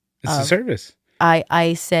method. It's a service.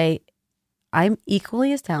 I say I'm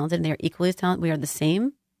equally as talented and they're equally as talented. We are the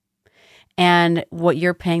same. And what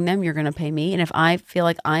you're paying them, you're going to pay me. And if I feel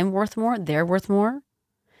like I'm worth more, they're worth more.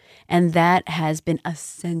 And that has been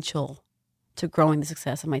essential to growing the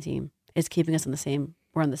success of my team. Is keeping us on the same.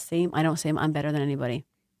 We're on the same. I don't say I'm better than anybody.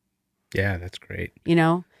 Yeah, that's great.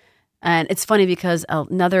 And it's funny because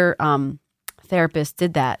another therapist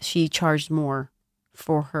did that. She charged more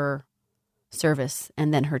for her service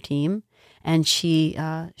and then her team, and she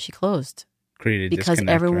closed. Created because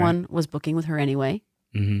disconnect, everyone was booking with her anyway.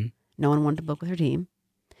 Mm-hmm. No one wanted to book with her team,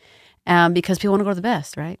 because people want to go to the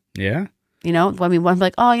best, right? Yeah. I mean, one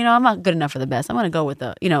like, I'm not good enough for the best. I'm going to go with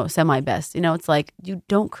the, semi-best. It's like, you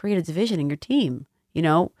don't create a division in your team.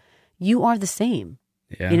 You are the same.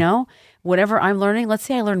 Yeah. Whatever I'm learning, let's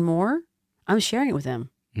say I learn more, I'm sharing it with them.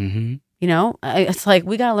 Mm-hmm. It's like,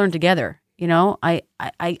 we got to learn together. I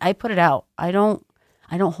put it out. I don't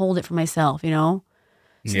hold it for myself, So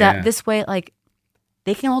that this way, like,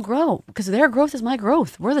 they can all grow because their growth is my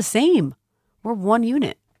growth. We're the same. We're one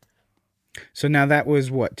unit. So now that was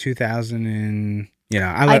what, 2000 and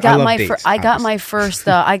I got my first.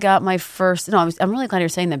 No, I'm really glad you're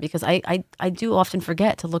saying that because I do often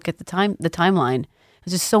forget to look at the timeline.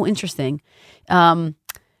 It's just so interesting. I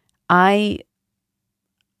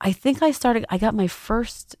think I got my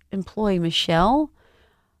first employee, Michelle.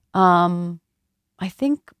 I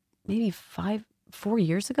think maybe 4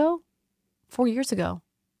 years ago. 4 years ago.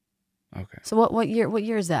 Okay. So what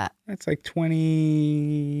year is that? That's like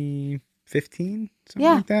 2015, something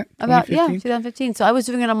like that. 2015. So I was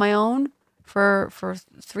doing it on my own for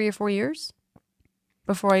 3 or 4 years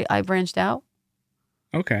before I branched out.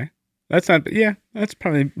 Okay. That's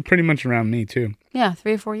probably pretty much around me too. Yeah,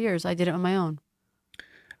 3 or 4 years I did it on my own.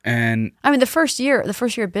 And I mean, the first year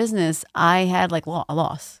of business, I had like a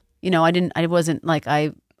loss. I wasn't like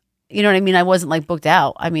you know what I mean? I wasn't like booked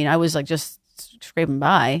out. I mean, I was like just scraping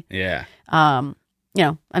by. Yeah. I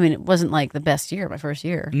mean, it wasn't like the best year, my first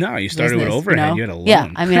year. No, you started with overhead. You had a loan. Yeah.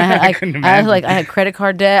 I mean, I had credit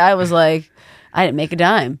card debt. I was like, I didn't make a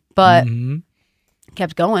dime, but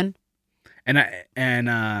kept going.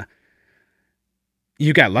 And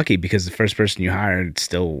you got lucky because the first person you hired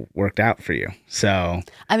still worked out for you. So,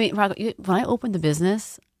 I mean, Rocco, when I opened the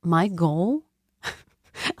business, my goal,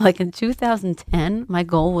 like in 2010, my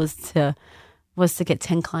goal was to get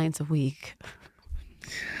 10 clients a week.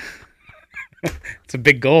 it's a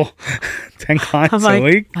big goal. 10 clients I'm like, a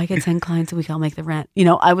week. If I get 10 clients a week, I'll make the rent. You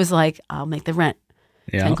know, I was like, I'll make the rent.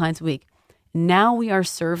 Yeah. 10 clients a week. Now we are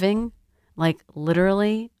serving like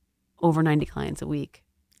literally over 90 clients a week.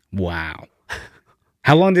 Wow.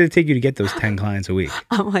 How long did it take you to get those 10 clients a week?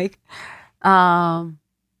 I'm like,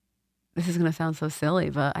 this is going to sound so silly,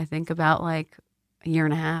 but I think about like a year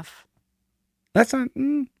and a half. That's not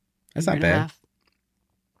bad.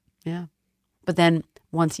 Yeah. But then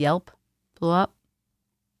once Yelp blew up,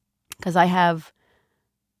 because I have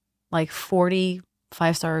like 40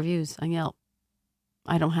 5-star reviews on Yelp.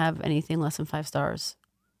 I don't have anything less than 5 stars.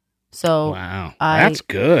 So wow, that's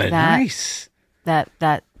good. Nice. That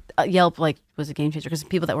Yelp like was a game changer because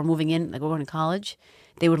people that were moving in, like were going to college,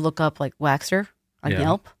 they would look up like Waxer on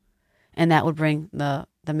Yelp, and that would bring them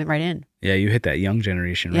right in. Yeah, you hit that young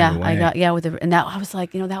generation right away. And that I was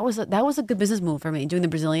like, that was a good business move for me doing the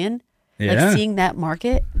Brazilian, yeah. like seeing that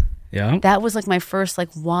market. Yeah, that was like my first like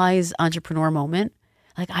wise entrepreneur moment.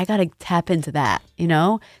 Like I gotta tap into that,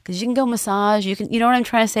 because you can go massage, you know what I'm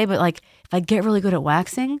trying to say, but like if I get really good at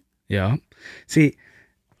waxing. Yeah. See,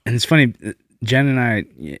 and it's funny, Jen and I,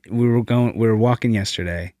 we were walking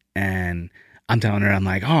yesterday, and I'm telling her, I'm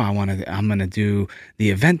like, I'm going to do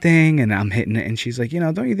the event thing, and I'm hitting it. And she's like,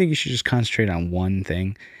 don't you think you should just concentrate on one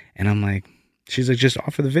thing? And I'm like, she's like, just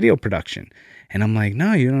offer the video production. And I'm like,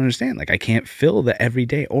 no, you don't understand. Like, I can't fill the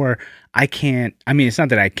everyday, or I can't, it's not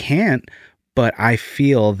that I can't, but I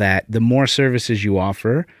feel that the more services you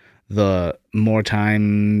offer, the more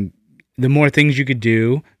time, the more things you could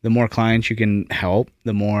do, the more clients you can help,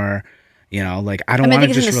 the more, like I don't want to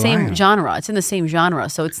just it's in the rely same on. genre. It's in the same genre.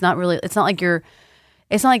 So it's not like you're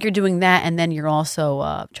doing that and then you're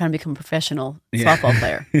also trying to become a professional softball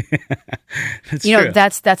player. That's true.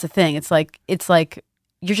 That's the thing. It's like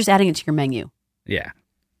you're just adding it to your menu. Yeah.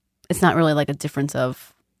 It's not really like a difference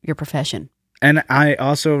of your profession. And I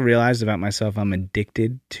also realized about myself, I'm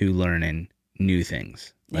addicted to learning new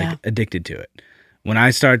things. Like addicted to it. When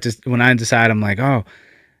I decide, I'm like,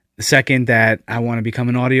 the second that I want to become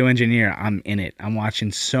an audio engineer, I'm in it. I'm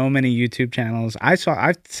watching so many YouTube channels. I've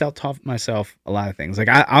self-taught myself a lot of things. Like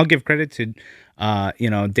I'll give credit to,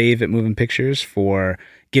 Dave at Moving Pictures for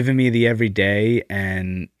giving me the everyday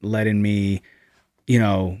and letting me,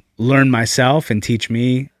 learn myself and teach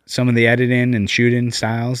me some of the editing and shooting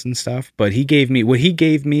styles and stuff. But what he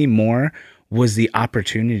gave me more was the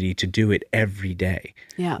opportunity to do it every day.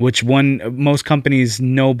 Yeah. Which most companies,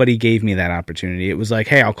 nobody gave me that opportunity. It was like,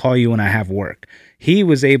 hey, I'll call you when I have work. He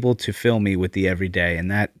was able to fill me with the everyday,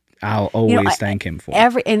 and that I'll always thank him for.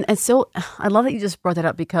 And so I love that you just brought that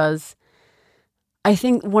up, because I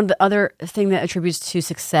think one of the other thing that attributes to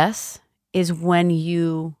success is when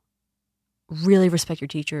you really respect your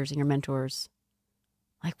teachers and your mentors.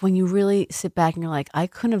 Like when you really sit back and you're like, I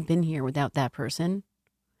couldn't have been here without that person.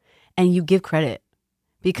 And you give credit,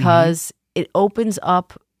 because it opens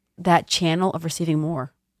up that channel of receiving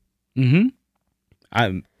more. Mm-hmm.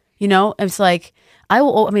 It's like,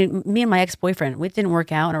 me and my ex-boyfriend, we didn't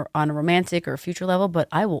work out on a romantic or a future level, but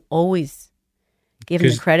I will always give him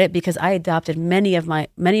the credit, because I adopted many of my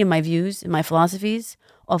views and my philosophies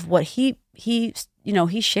of what he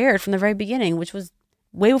shared from the very beginning, which was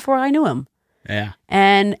way before I knew him. Yeah.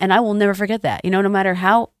 And I will never forget that. No matter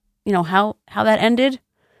how that ended.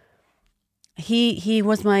 He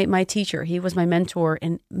was my teacher. He was my mentor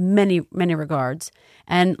in many, many regards.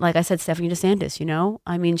 And like I said, Stephanie DeSantis,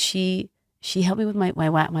 she helped me with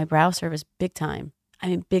my brow service big time.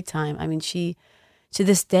 Big time. She, to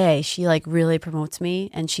this day, she like really promotes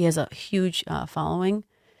me, and she has a huge following.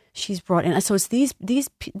 She's brought in. So it's these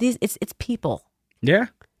it's people. Yeah.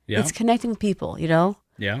 Yeah. It's connecting with people,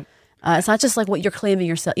 Yeah. It's not just like what you're claiming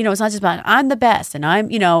yourself. It's not just about I'm the best and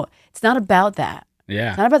I'm, it's not about that. Yeah.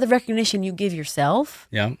 It's not about the recognition you give yourself.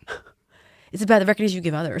 Yeah. It's about the recognition you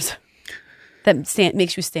give others that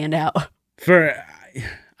makes you stand out.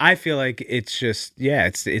 I feel like it's just,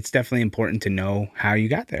 it's definitely important to know how you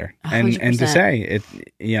got there, 100%. and to say it.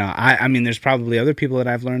 There's probably other people that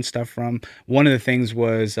I've learned stuff from. One of the things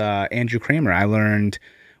was Andrew Kramer. I learned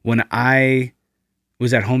when I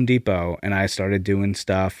was at Home Depot and I started doing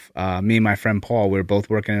stuff. Me and my friend Paul, we were both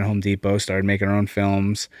working at Home Depot, started making our own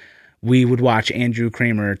films. We would watch Andrew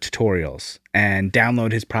Kramer tutorials and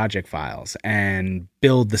download his project files and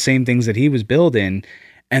build the same things that he was building.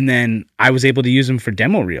 And then I was able to use them for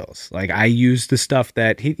demo reels. Like I used the stuff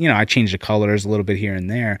that I changed the colors a little bit here and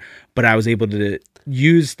there, but I was able to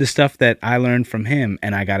use the stuff that I learned from him,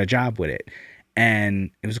 and I got a job with it.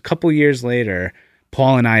 And it was a couple years later,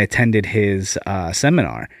 Paul and I attended his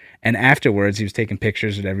seminar, and afterwards he was taking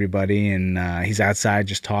pictures with everybody, and he's outside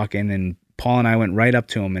just talking, and Paul and I went right up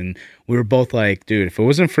to him, and we were both like, dude, if it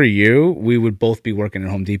wasn't for you, we would both be working at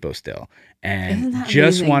Home Depot still. And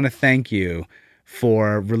just want to thank you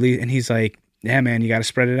for release. And he's like, yeah, man, you got to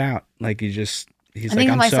spread it out. Like he's like,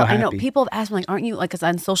 I'm so happy. I know people have asked me, like, aren't you, like, because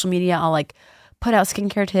on social media, I'll like put out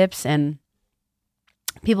skincare tips, and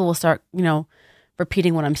people will start,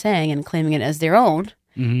 repeating what I'm saying and claiming it as their own.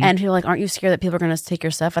 Mm-hmm. And people are like, aren't you scared that people are going to take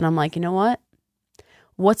your stuff? And I'm like, you know what?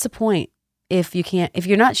 What's the point if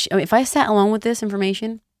you're not, if I sat alone with this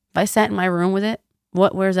information, if I sat in my room with it,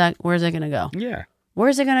 where's it going to go? Yeah.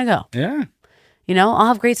 Where's it going to go? Yeah. I'll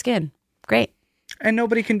have great skin. Great. And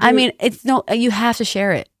nobody can do you have to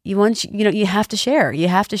share it. You have to share. You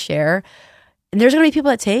have to share. And there's going to be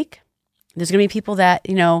people that take. There's going to be people that,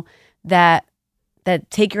 that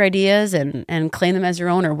take your ideas and claim them as your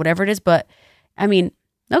own or whatever it is. But I mean,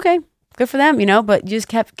 okay, good for them, but you just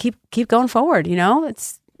keep going forward,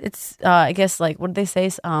 It's I guess, like, what did they say?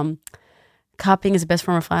 Copying is the best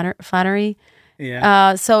form of flattery.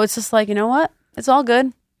 Yeah. So it's just like, you know what? It's all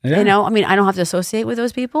good. Yeah. I mean, I don't have to associate with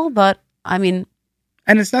those people, but I mean,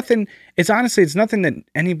 and it's nothing that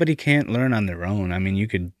anybody can't learn on their own. I mean, you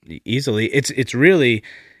could easily, it's really,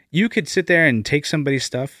 you could sit there and take somebody's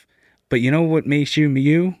stuff, but you know what makes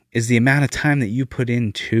you is the amount of time that you put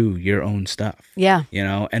into your own stuff. Yeah.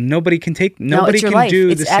 And nobody can do the same.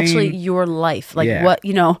 It's actually your life. Like what,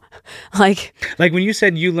 like when you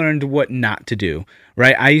said you learned what not to do,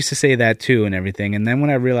 right? I used to say that too and everything. And then what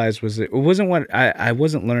I realized was it wasn't what I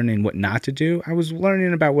wasn't learning what not to do. I was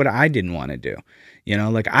learning about what I didn't want to do.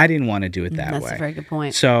 Like I didn't want to do it that way. That's a very good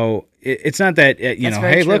point. So it's not that, hey,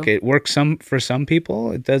 true. Look, it works for some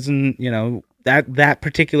people. It doesn't, that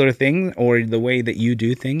particular thing or the way that you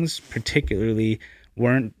do things particularly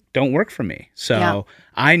don't work for me. So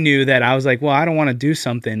I knew that I was like, well, I don't want to do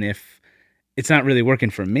something if it's not really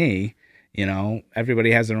working for me.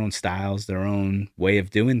 Everybody has their own styles, their own way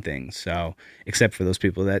of doing things. So except for those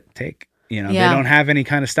people that take, they don't have any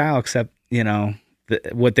kind of style except,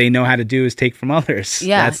 what they know how to do is take from others.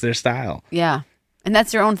 Yeah. That's their style. Yeah. And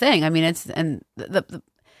that's their own thing. I mean,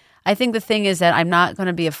 I think the thing is that I'm not going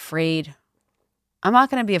to be afraid. I'm not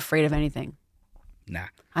going to be afraid of anything. Nah.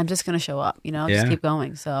 I'm just going to show up, just keep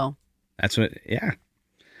going. So that's what, yeah.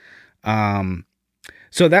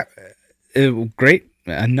 So that, great.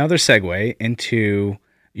 Another segue into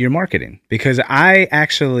your marketing, because I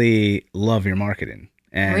actually love your marketing.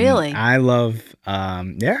 And really? I love, I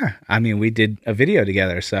mean, we did a video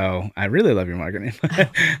together, so I really love your marketing.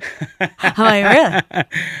 Really?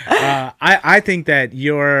 I think that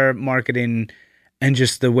your marketing and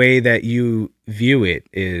just the way that you view it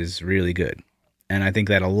is really good. And I think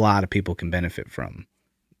that a lot of people can benefit from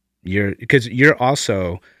because you're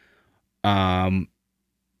also, I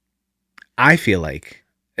feel like,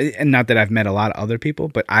 and not that I've met a lot of other people,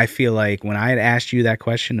 but I feel like when I had asked you that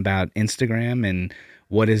question about Instagram and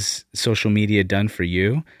what has social media done for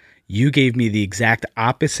you, you gave me the exact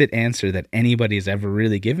opposite answer that anybody has ever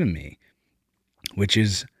really given me, which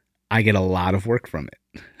is I get a lot of work from it.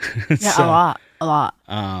 Yeah, a lot.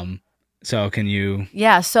 So can you?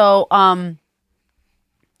 Yeah. So,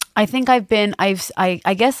 I think I guess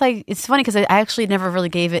it's funny because I actually never really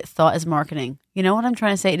gave it thought as marketing. You know what I'm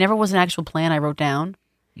trying to say? It never was an actual plan I wrote down.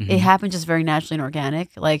 Mm-hmm. It happened just very naturally and organic.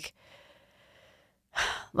 Like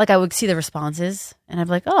I would see the responses and I'd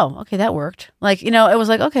be like, oh, okay, that worked. Like, it was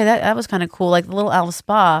like, okay, that was kind of cool. Like the Little Owl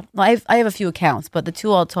Spa. I have a few accounts, but the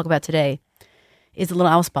two I'll talk about today is the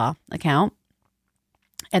Little Owl Spa account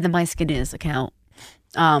and the My Skin Is account,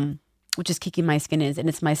 which is Kiki My Skin Is, and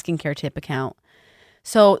it's my skincare tip account.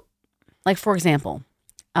 So, like, for example,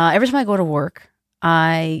 every time I go to work,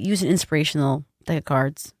 I use an inspirational deck of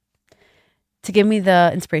cards to give me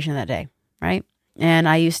the inspiration of that day, right? And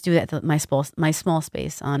I used to do that at my small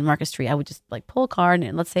space on Market Street. I would just like pull a card,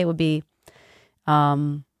 and let's say it would be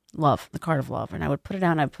love, the card of love, and I would put it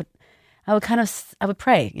down. I would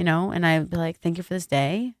pray, and I'd be like, thank you for this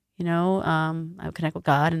day, I would connect with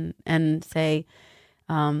God and say,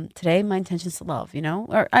 today my intention is to love,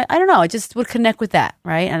 or I don't know, I just would connect with that,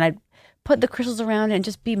 right? And I'd put the crystals around it and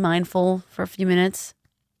just be mindful for a few minutes.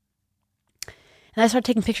 And I started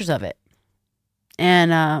taking pictures of it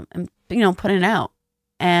and putting it out.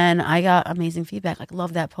 And I got amazing feedback. Like,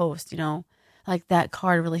 love that post, like that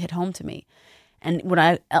card really hit home to me. And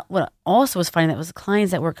what also was funny, that was the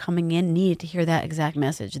clients that were coming in needed to hear that exact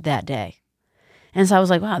message that day. And so I was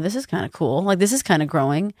like, wow, this is kind of cool. Like, this is kind of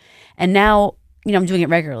growing. And now, I'm doing it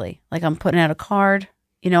regularly. Like, I'm putting out a card.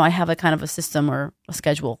 I have a kind of a system or a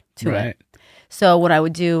schedule to it. So what I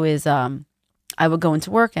would do is I would go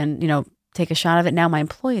into work and, take a shot of it. Now my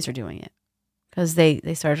employees are doing it because they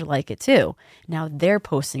started to like it too. Now they're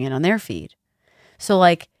posting it on their feed. So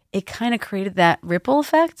like it kind of created that ripple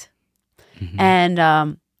effect. And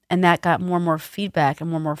that got more and more feedback and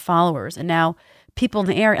more followers. And now people in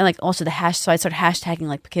the area, and like also so I started hashtagging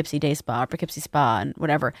like Poughkeepsie Day Spa or Poughkeepsie Spa and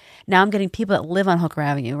whatever. Now I'm getting people that live on Hooker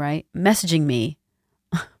Avenue, right, messaging me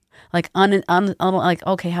like on like,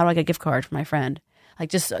 okay, how do I get a gift card for my friend? Like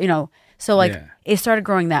just, so like it started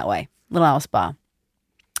growing that way, Little Owl Spa.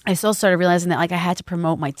 I still started realizing that like I had to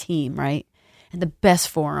promote my team, right? And the best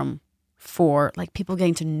forum for like people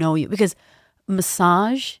getting to know you, because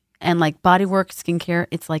massage and like bodywork, skincare,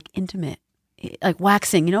 it's like intimate. Like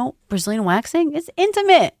waxing, Brazilian waxing, it's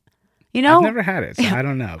intimate. I've never had it, so I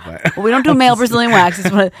don't know. But well, we don't do male Brazilian wax.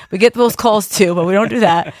 We get those calls too, but we don't do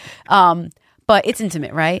that. But it's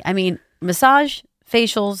intimate, right? I mean, massage,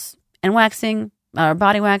 facials, and waxing, or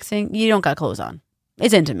body waxing, you don't got clothes on.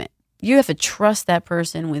 It's intimate. You have to trust that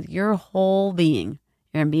person with your whole being.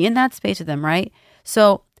 You're going to be in that space with them, right?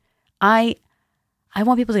 So I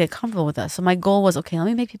want people to get comfortable with us. So my goal was, okay, let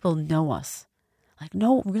me make people know us. Like,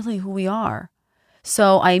 know really who we are.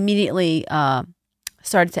 So I immediately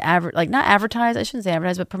started to not advertise, I shouldn't say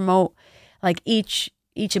advertise, but promote like each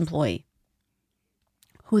employee,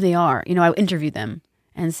 who they are. I interview them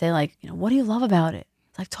and say like, what do you love about it?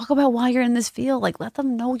 Like, talk about why you're in this field. Like, let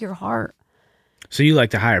them know your heart. So you like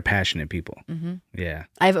to hire passionate people. Mm-hmm. Yeah.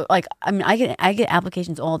 I get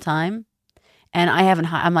applications all the time, and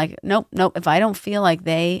I'm like, nope. If I don't feel like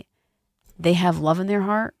they have love in their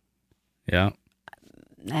heart, yeah,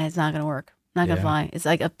 it's not going to work. Not going to fly. It's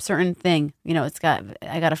like a certain thing,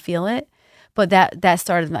 I got to feel it. But that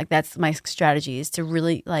started, like, that's my strategy, is to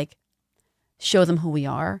really like show them who we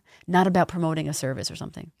are, not about promoting a service or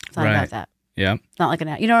something. It's not about that. Yeah. It's not like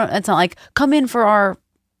it's not like, come in for our.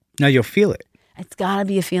 No, you'll feel it. It's got to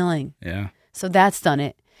be a feeling. Yeah. So that's done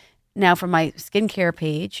it. Now for my skincare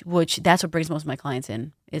page, which that's what brings most of my clients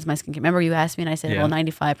in, is my skincare. Remember you asked me and I said, well,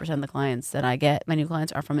 95% of the clients that I get, my new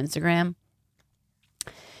clients, are from Instagram,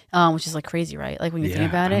 which is like crazy, right? Like when you think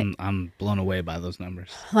about it. I'm blown away by those numbers.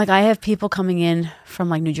 Like I have people coming in from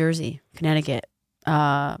like New Jersey, Connecticut,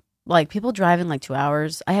 like people driving like 2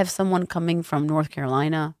 hours. I have someone coming from North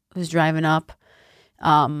Carolina who's driving up.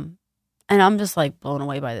 And I'm just like blown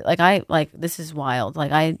away by it. Like this is wild.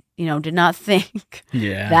 Like I, did not think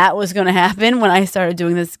that was going to happen when I started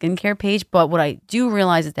doing this skincare page. But what I do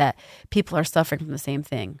realize is that people are suffering from the same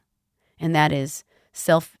thing. And that is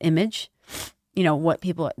self-image, what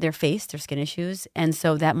people, their face, their skin issues. And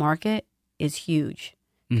so that market is huge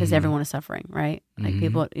because everyone is suffering, right? Like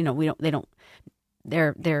people,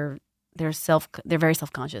 they're very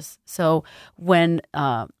self-conscious. So when,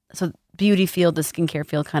 beauty field, the skincare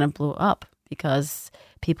field kind of blew up because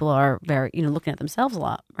people are very, looking at themselves a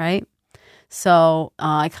lot, right? So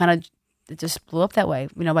I kind of, it just blew up that way,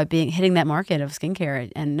 by hitting that market of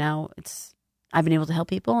skincare. And now I've been able to help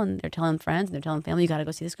people, and they're telling friends and they're telling family, you got to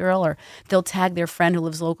go see this girl, or they'll tag their friend who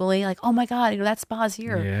lives locally, like, oh my God, that spa's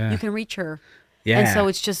here. Yeah. You can reach her. Yeah. And so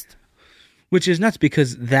it's just. Which is nuts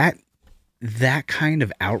because that kind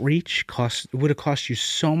of outreach would have cost you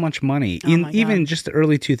so much money even just the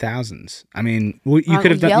early 2000s. I mean, you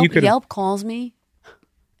could have done. Yelp calls me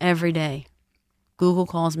every day. Google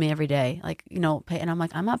calls me every day. Like and I'm like,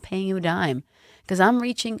 I'm not paying you a dime because I'm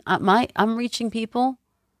reaching people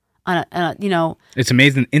on It's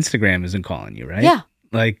amazing Instagram isn't calling you, right? Yeah.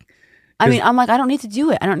 Like. I'm like, I don't need to do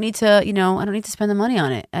it. I don't need to I don't need to spend the money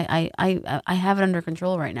on it. I have it under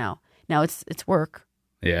control right now. Now it's work.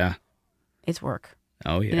 Yeah. It's work.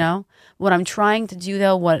 Oh yeah. What I'm trying to do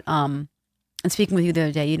though, and speaking with you the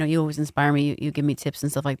other day, you always inspire me. You give me tips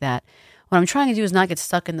and stuff like that. What I'm trying to do is not get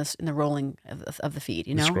stuck in the rolling of the feed.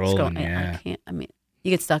 Scrolling. I can't. I mean, you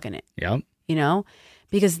get stuck in it. Yep.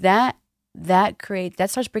 Because that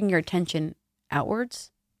starts bringing your attention outwards,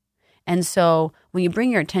 and so when you bring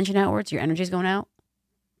your attention outwards, your energy's going out.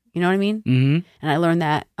 You know what I mean? Mm-hmm. And I learned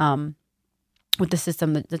that with the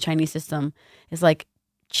system, the Chinese system is like.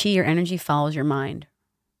 Qi, your energy, follows your mind,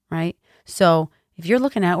 right? So if you're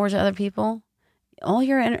looking outwards at other people, all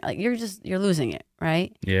your you're losing it,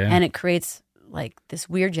 right? Yeah. And it creates like this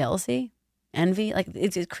weird jealousy, envy, like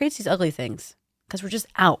it creates these ugly things because we're just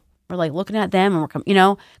out. We're like looking at them and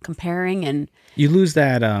we're comparing, and you lose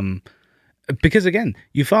that Because again,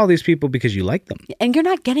 you follow these people because you like them. And you're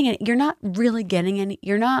not getting it. You're not really getting any.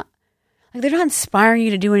 You're not, like, they're not inspiring you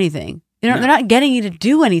to do anything. They're not getting you to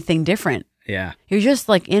do anything different. Yeah. You're just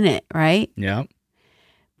like in it, right? Yeah.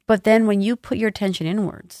 But then when you put your attention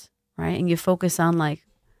inwards, right, and you focus on like,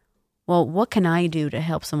 well, what can I do to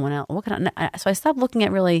help someone else? So I stopped looking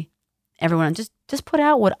at really everyone. Just put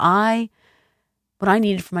out what I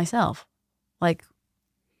needed for myself. Like.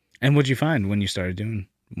 And what'd you find when you started doing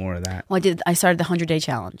more of that? Well, I started the 100-day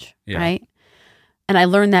challenge, right? And I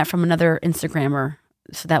learned that from another Instagrammer,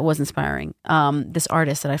 so that was inspiring. This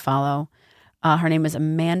artist that I follow, her name is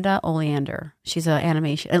Amanda Oleander. She's an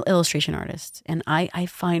illustration artist, and I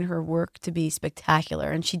find her work to be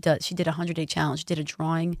spectacular. And she did a 100-day challenge. She did a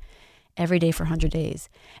drawing every day for 100 days,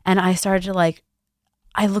 and I started to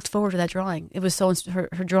I looked forward to that drawing. It was her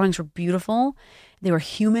drawings were beautiful. They were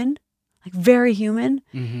human, like very human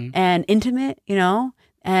and intimate,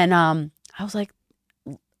 And I was like,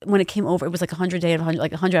 when it came over, it was like 100 day of 100,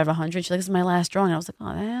 like 100 out of 100. She's like, this is my last drawing. I was like,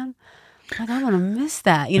 oh man, I'm going to miss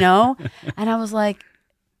that, And I was like,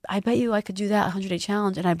 I bet you I could do that 100-day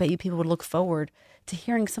challenge, and I bet you people would look forward to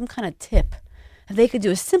hearing some kind of tip. If they could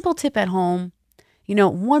do a simple tip at home,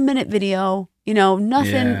 1-minute video,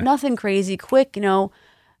 nothing crazy, quick, because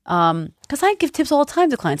I give tips all the time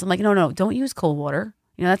to clients. I'm like, no, don't use cold water.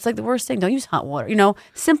 That's like the worst thing. Don't use hot water.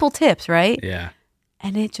 Simple tips, right? Yeah.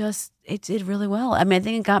 And it did really well. I mean, I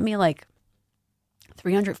think it got me like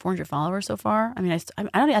 300, 400 followers so far. I mean, I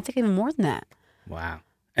think even more than that. Wow.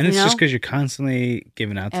 And it's just because you're constantly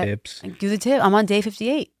giving out tips. I do the tip. I'm on day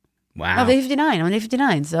 58. Wow. No, day 59. I'm on day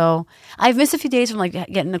 59. So I've missed a few days from like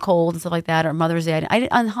getting a cold and stuff like that, or Mother's Day. I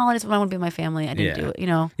on holidays when I want to be with my family, I didn't do it,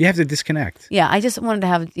 You have to disconnect. Yeah, I just wanted to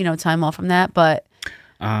have, time off from that. But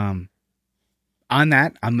on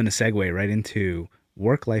that, I'm going to segue right into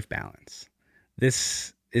work-life balance.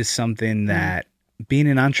 This is something that being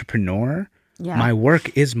an entrepreneur, my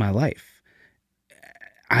work is my life.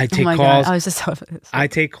 I take calls. God. I was just I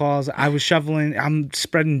take calls. I was shoveling. I'm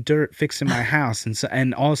spreading dirt, fixing my house,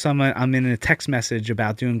 and all of a sudden I'm in a text message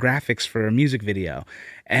about doing graphics for a music video,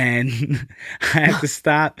 and I have to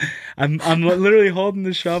stop. I'm literally holding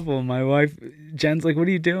the shovel. My wife Jen's like, "What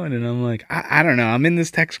are you doing?" And I'm like, "I don't know. I'm in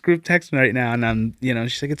this group text right now." And I'm,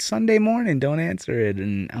 she's like, "It's Sunday morning. Don't answer it."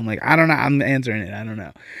 And I'm like, "I don't know. I'm answering it. I don't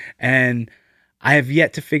know." And I have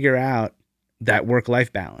yet to figure out that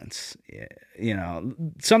work-life balance.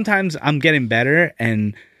 Sometimes I'm getting better,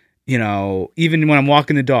 and even when I'm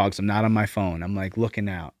walking the dogs, I'm not on my phone. I'm like looking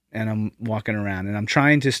out, and I'm walking around, and I'm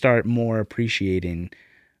trying to start more appreciating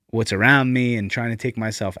what's around me and trying to take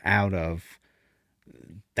myself out of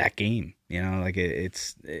that game.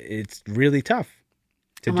 It's really tough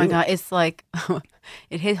to do. Oh my God, it's like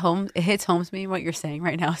it hits home to me what you're saying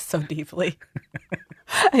right now so deeply.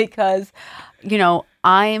 Because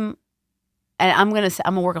I'm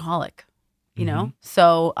a workaholic,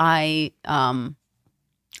 so I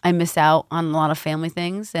miss out on a lot of family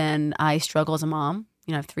things, and I struggle as a mom.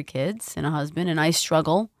 I have 3 kids and a husband, and I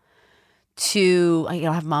struggle to, I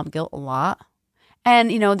have mom guilt a lot.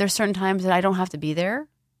 And, there's certain times that I don't have to be there,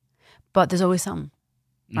 but there's always something,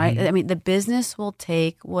 right? I mean, the business will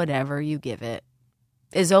take whatever you give it.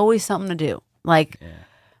 There's always something to do.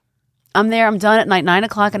 I'm there. I'm done at night, 9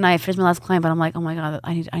 o'clock at night. I finished my last client, but I'm like, oh my God,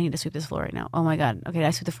 I need to sweep this floor right now. Oh my God. Okay, I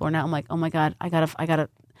sweep the floor now. I'm like, oh my God, I gotta.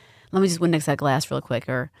 Let me just Windex that glass real quick.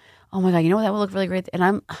 Or, oh my God, that would look really great.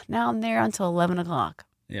 And I'm there until 11 o'clock.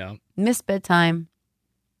 Yeah. Missed bedtime.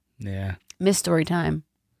 Yeah. Missed story time,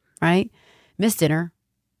 right? Missed dinner.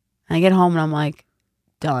 And I get home and I'm like,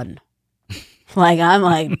 done. I'm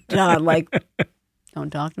like done. Like,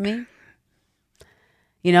 don't talk to me.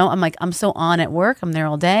 I'm so on at work. I'm there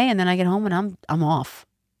all day, and then I get home and I'm off.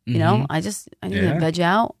 I need to veg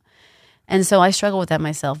out, and so I struggle with that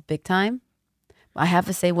myself big time. I have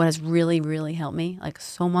to say, what has really, really helped me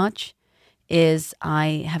so much is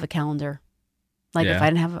I have a calendar. If I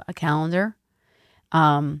didn't have a calendar,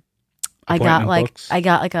 I got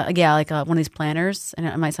one of these planners, and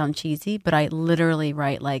it might sound cheesy, but I literally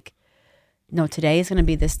write no, today is going to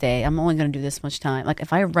be this day. I'm only going to do this much time.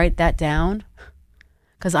 If I write that down.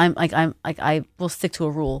 Because I will stick to a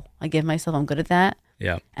rule. I give myself, I'm good at that.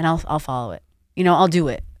 Yeah. And I'll follow it. I'll do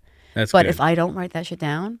it. But good. If I don't write that shit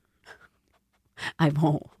down, I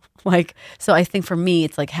won't. So I think for me,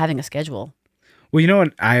 it's having a schedule. Well,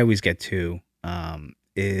 what I always get to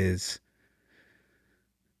is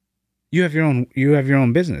you have your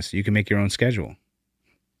own business. You can make your own schedule.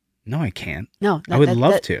 No, I can't. No, I would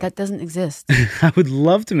love to. That doesn't exist. I would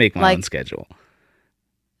love to make my own schedule.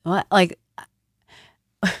 What?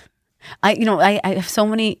 I have so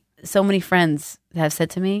many so many friends have said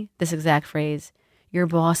to me this exact phrase, your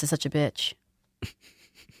boss is such a bitch.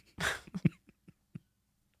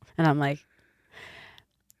 And I'm like,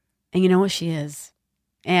 and you know what, she is.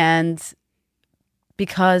 And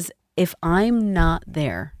because if I'm not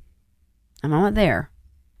there,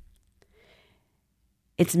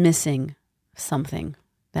 it's missing something.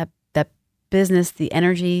 That business, the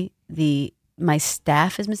energy, my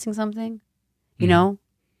staff is missing something. You know,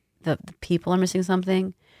 the people are missing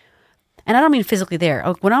something. And I don't mean physically there.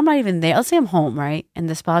 When I'm not even there, let's say I'm home, right? And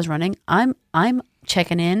the spa's running. I'm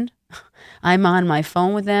checking in. I'm on my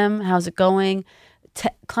phone with them. How's it going?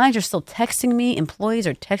 Clients are still texting me. Employees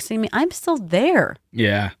are texting me. I'm still there.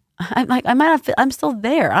 Yeah. I'm still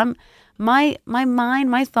there. My mind,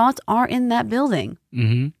 my thoughts are in that building.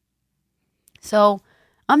 Mm-hmm. So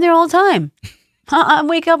I'm there all the time. I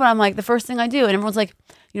wake up and I'm like, the first thing I do, and everyone's like,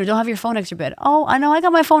 don't have your phone next to your bed. Oh, I know. I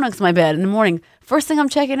got my phone next to my bed in the morning. First thing I'm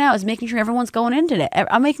checking out is making sure everyone's going in today.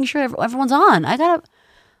 I'm making sure everyone's on. I gotta,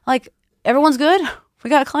 everyone's good. We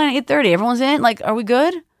got a client at 8:30. Everyone's in. Are we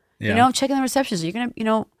good? Yeah. I'm checking the receptions. You're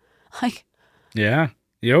gonna, Yeah.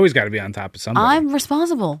 You always got to be on top of somebody. I'm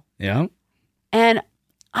responsible. Yeah. And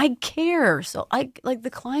I care. So the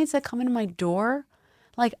clients that come into my door,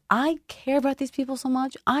 I care about these people so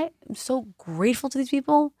much. I am so grateful to these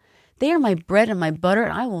people. They are my bread and my butter,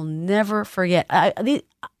 and I will never forget. I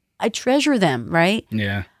treasure them, right?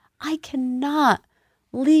 Yeah. I cannot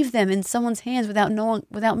leave them in someone's hands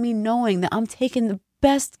without me knowing that I'm taking the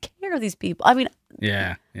best care of these people. I mean,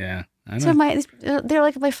 yeah. I know. They're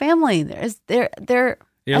like my family. They're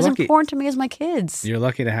as important to me as my kids. You're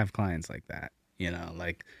lucky to have clients like that.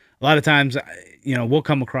 A lot of times, we'll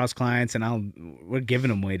come across clients and we're giving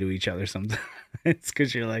them away to each other sometimes. It's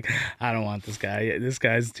because you're like, I don't want this guy. This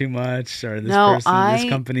guy's too much, or this this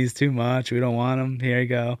company's too much. We don't want him. Here you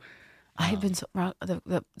go. I've been so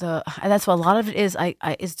that's what a lot of it is.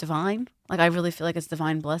 Is divine. I really feel like it's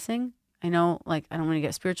divine blessing. I know, I don't want to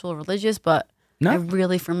get spiritual or religious, but I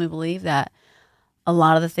really firmly believe that a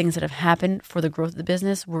lot of the things that have happened for the growth of the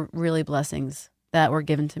business were really blessings that were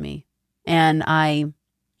given to me, and I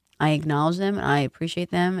acknowledge them and I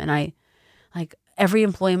appreciate them, and every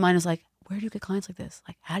employee of mine is like, where do you get clients like this?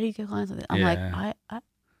 How do you get clients like this? I'm like, I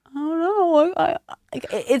don't know.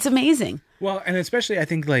 It's amazing. Well, and especially I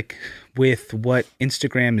think with what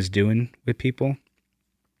Instagram is doing with people,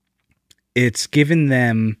 it's given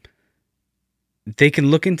them, they can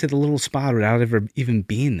look into the little spot without ever even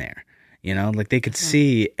being there. They could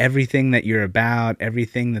see everything that you're about,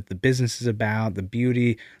 everything that the business is about, the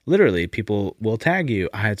beauty. Literally, people will tag you.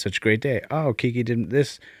 I had such a great day. Oh, Kiki did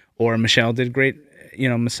this, or Michelle did great,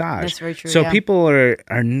 massage. That's very true. So people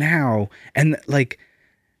are now, and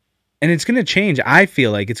it's going to change. I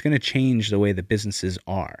feel like it's going to change the way the businesses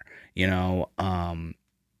are. A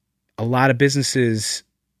lot of businesses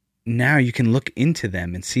now, you can look into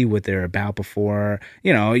them and see what they're about before.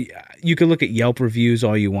 You can look at Yelp reviews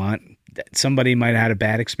all you want. Somebody might have had a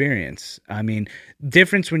bad experience. I mean,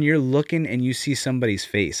 difference when you're looking and you see somebody's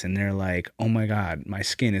face and they're like, oh my God, my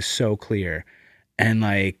skin is so clear. And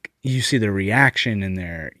you see the reaction in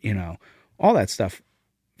their, all that stuff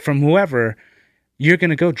from whoever. You're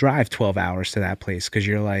going to go drive 12 hours to that place because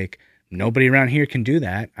you're like, nobody around here can do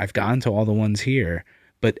that. I've gone to all the ones here.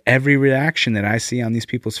 But every reaction that I see on these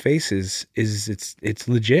people's faces it's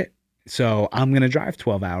legit. So I'm going to drive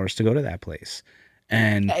 12 hours to go to that place.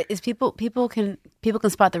 And is people can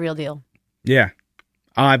spot the real deal. Yeah.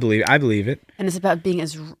 Oh, I believe it. And it's about being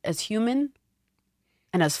as human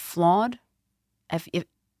and as flawed, if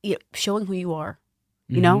showing who you are.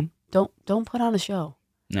 Don't put on a show.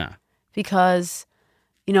 No. Because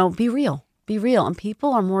be real. Be real. And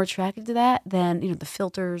people are more attracted to that than, the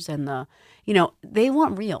filters and the, they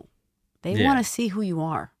want real. They want to see who you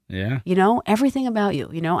are. Yeah. Everything about you,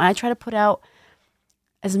 and I try to put out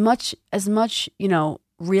as much,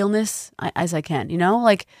 realness as I can,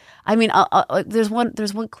 there's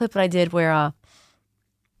one clip that I did where,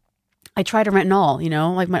 I tried a retinol,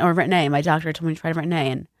 or Retin-A. My doctor told me to try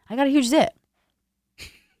Retin-A, and I got a huge zit.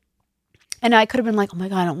 And I could have been like, oh my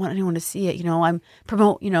God, I don't want anyone to see it. I'm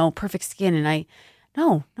promote, perfect skin. And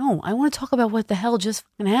no, I want to talk about what the hell just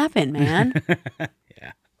fucking happened, man.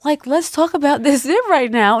 Yeah. Let's talk about this zit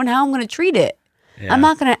right now and how I'm going to treat it. Yeah. I'm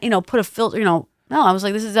not going to, put a filter, no, I was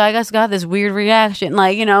like, I just got this weird reaction,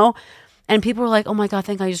 and people were like, oh my God, I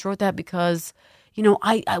think I just wrote that because,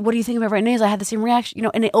 I what do you think about Retin-A? I had the same reaction,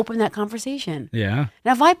 and it opened that conversation. Yeah.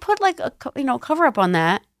 Now, if I put a cover up on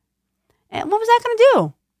that, what was that going to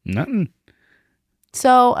do? Nothing.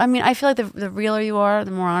 So, I feel like the realer you are,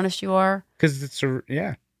 the more honest you are. Because that's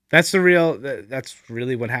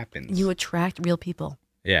really what happens. You attract real people.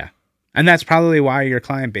 Yeah. And that's probably why your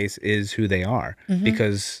client base is who they are. Mm-hmm.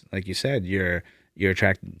 Because like you said, you're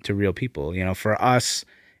attracted to real people. You know, for us,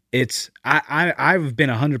 it's I've been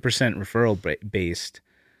 100% referral based.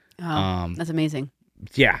 That's amazing.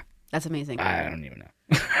 Yeah. That's amazing. I don't even know.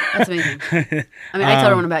 That's amazing. I mean, I told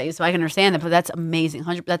everyone about you, so I can understand that, but that's amazing.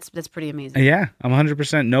 That's pretty amazing. Yeah, I'm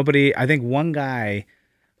 100%. Nobody, I think one guy,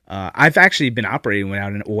 I've actually been operating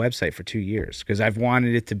without a website for 2 years because I've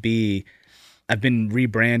wanted it to be, I've been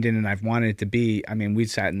rebranding and I've wanted it to be, I mean, we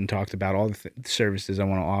sat and talked about all the services I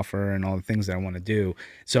want to offer and all the things that I want to do.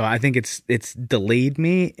 So I think it's delayed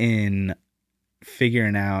me in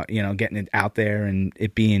figuring out, you know, getting it out there and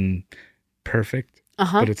it being perfect,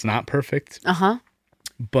 but it's not perfect.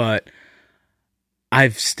 But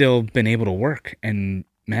I've still been able to work and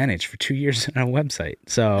manage for 2 years on a website.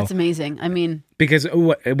 So that's amazing. I mean, because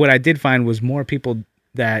what I did find was more people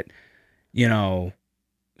that, you know,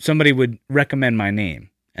 somebody would recommend my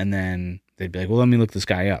name and then they'd be like, well, let me look this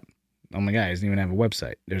guy up. Oh my God, he doesn't even have a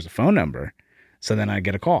website. There's a phone number. So then I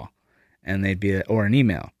get a call and they'd be, or an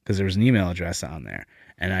email because there was an email address on there.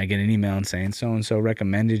 And I get an email and saying, so-and-so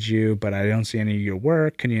recommended you, but I don't see any of your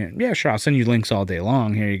work. Can you, yeah, sure. I'll send you links all day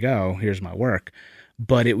long. Here you go. Here's my work.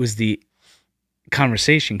 But it was the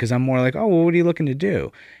conversation because I'm more like, oh, well, what are you looking to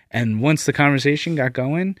do? And once the conversation got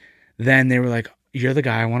going, then they were like, you're the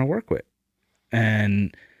guy I want to work with.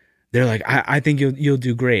 And they're like, I think you'll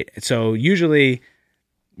do great. So usually,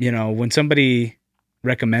 you know, when somebody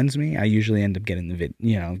recommends me, I usually end up getting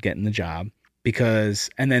getting the job. Because,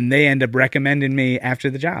 and then they end up recommending me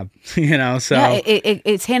after the job, you know, so. Yeah,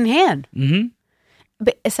 it's hand in hand. Mm-hmm.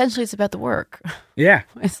 But essentially it's about the work. Yeah.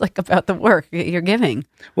 It's like about the work you're giving.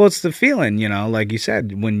 Well, it's the feeling, you know, like you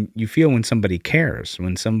said, when you feel when somebody cares,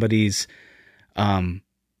 when somebody's, you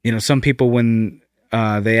know, some people, when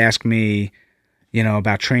they ask me, you know,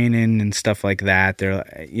 about training and stuff like that,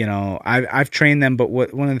 they're, you know, I've trained them, but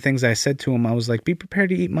one of the things I said to them, I was like, be prepared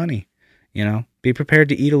to eat money. You know, be prepared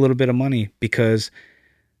to eat a little bit of money because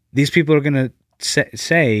these people are going to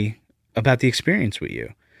say about the experience with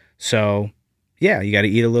you. So, yeah, you got to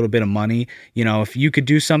eat a little bit of money. You know, if you could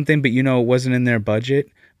do something, but you know it wasn't in their budget,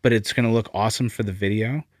 but it's going to look awesome for the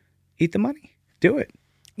video, eat the money. Do it.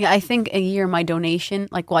 Yeah, I think a year my donation,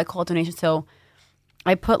 like, well, I call it donation. So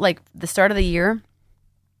I put like the start of the year,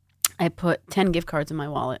 I put 10 gift cards in my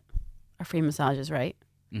wallet, or free massages, right?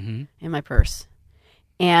 Mm-hmm. In my purse.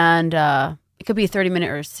 And it could be a 30-minute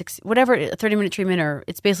or a 30-minute treatment, or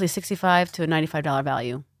it's basically $65 to a $95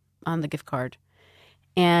 value on the gift card.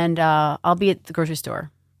 And I'll be at the grocery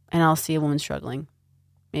store, and I'll see a woman struggling.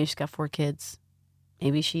 Maybe she's got 4 kids.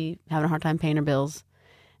 Maybe she having a hard time paying her bills.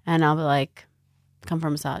 And I'll be like, come for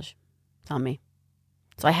a massage. It's on me.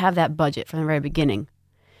 So I have that budget from the very beginning.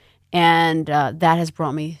 And that has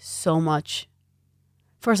brought me so much.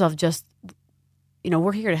 First off, just, you know,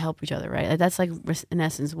 we're here to help each other, right? Like, that's like, in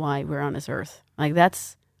essence, why we're on this earth. Like,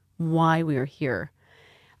 that's why we are here.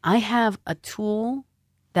 I have a tool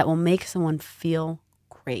that will make someone feel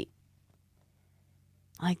great.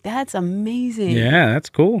 Like, that's amazing. Yeah, that's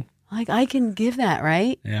cool. Like, I can give that,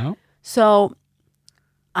 right? Yeah. So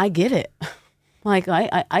I give it. Like,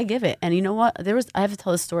 I give it. And you know what? I have to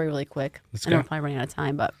tell this story really quick. Let's I know go. I'm probably running out of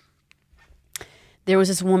time, but there was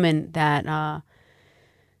this woman that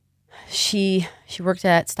she worked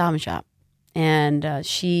at Stop and Shop, and I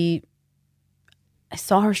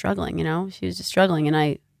saw her struggling. You know, she was just struggling, and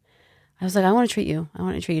I was like, I want to treat you. I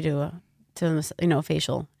want to treat you to a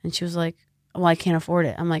facial. And she was like, well, I can't afford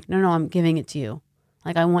it. I'm like, no, I'm giving it to you.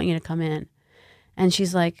 Like, I want you to come in. And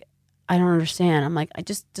she's like, I don't understand. I'm like, I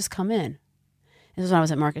just come in. This was when I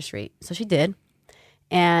was at Market Street. So she did.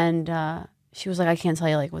 And she was like, I can't tell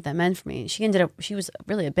you like what that meant for me. She was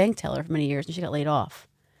really a bank teller for many years, and she got laid off.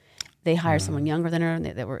 They hired someone younger than her, and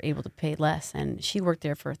that were able to pay less. And she worked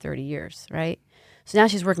there for 30 years, right? So now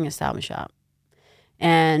she's working at Stop and Shop.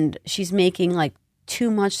 And she's making like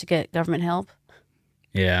too much to get government help.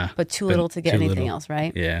 Yeah. But too little to get anything else,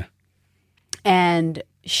 right? Yeah. And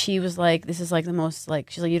she was like, this is like the most, like,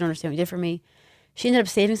 she's like, you don't understand what you did for me. She ended up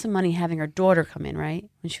saving some money, having her daughter come in, right?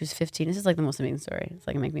 When she was 15. This is like the most amazing story. It's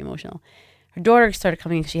like, it makes me emotional. Her daughter started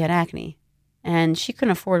coming in because she had acne. And she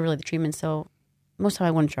couldn't afford really the treatment, so most of the time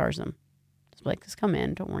I wouldn't charge them. Just like, just come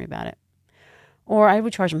in, don't worry about it. Or I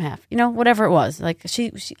would charge them half, you know, whatever it was. Like,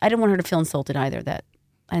 she I didn't want her to feel insulted either, that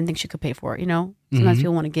I didn't think she could pay for it, you know? Sometimes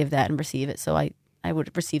people want to give that and receive it, so I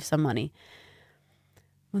would receive some money.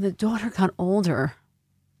 When the daughter got older,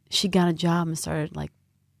 she got a job and started, like,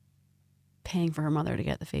 paying for her mother to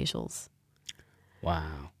get the facials.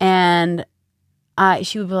 Wow. And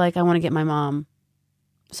she would be like, I want to get my mom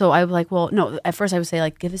So I was like, well, no. At first, I would say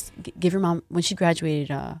like, give your mom when she graduated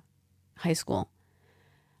high school.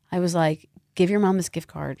 I was like, give your mom this gift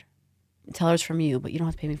card. Tell her it's from you, but you don't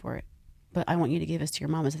have to pay me for it. But I want you to give this to your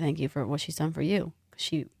mom as a thank you for what she's done for you.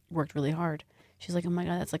 She worked really hard. She's like, oh my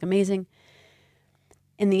God, that's like amazing.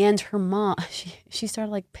 In the end, her mom, she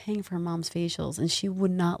started like paying for her mom's facials, and she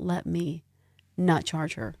would not let me not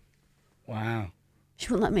charge her. Wow. She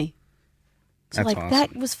wouldn't let me. So That's like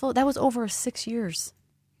awesome. that was over 6 years.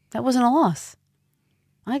 That wasn't a loss.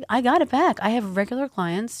 I got it back. I have regular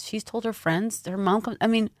clients. She's told her friends. Her mom comes. I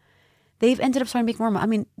mean, they've ended up starting to make more money. I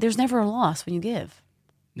mean, there's never a loss when you give.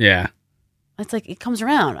 Yeah. It's like it comes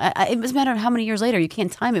around. It doesn't matter how many years later. You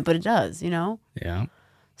can't time it, but it does. Yeah.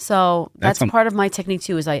 So that's part of my technique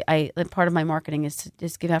too. Is I part of my marketing is to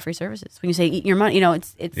just give out free services. When you say eat your money,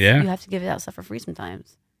 it's you have to give out stuff for free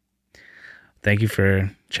sometimes. Thank you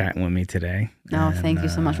for chatting with me today. No, thank you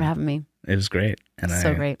so much for having me. It was great. And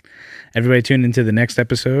so great. Everybody tune into the next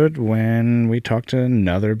episode when we talk to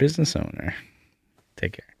another business owner.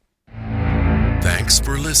 Take care. Thanks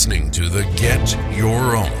for listening to the Get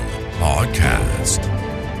Your Own podcast.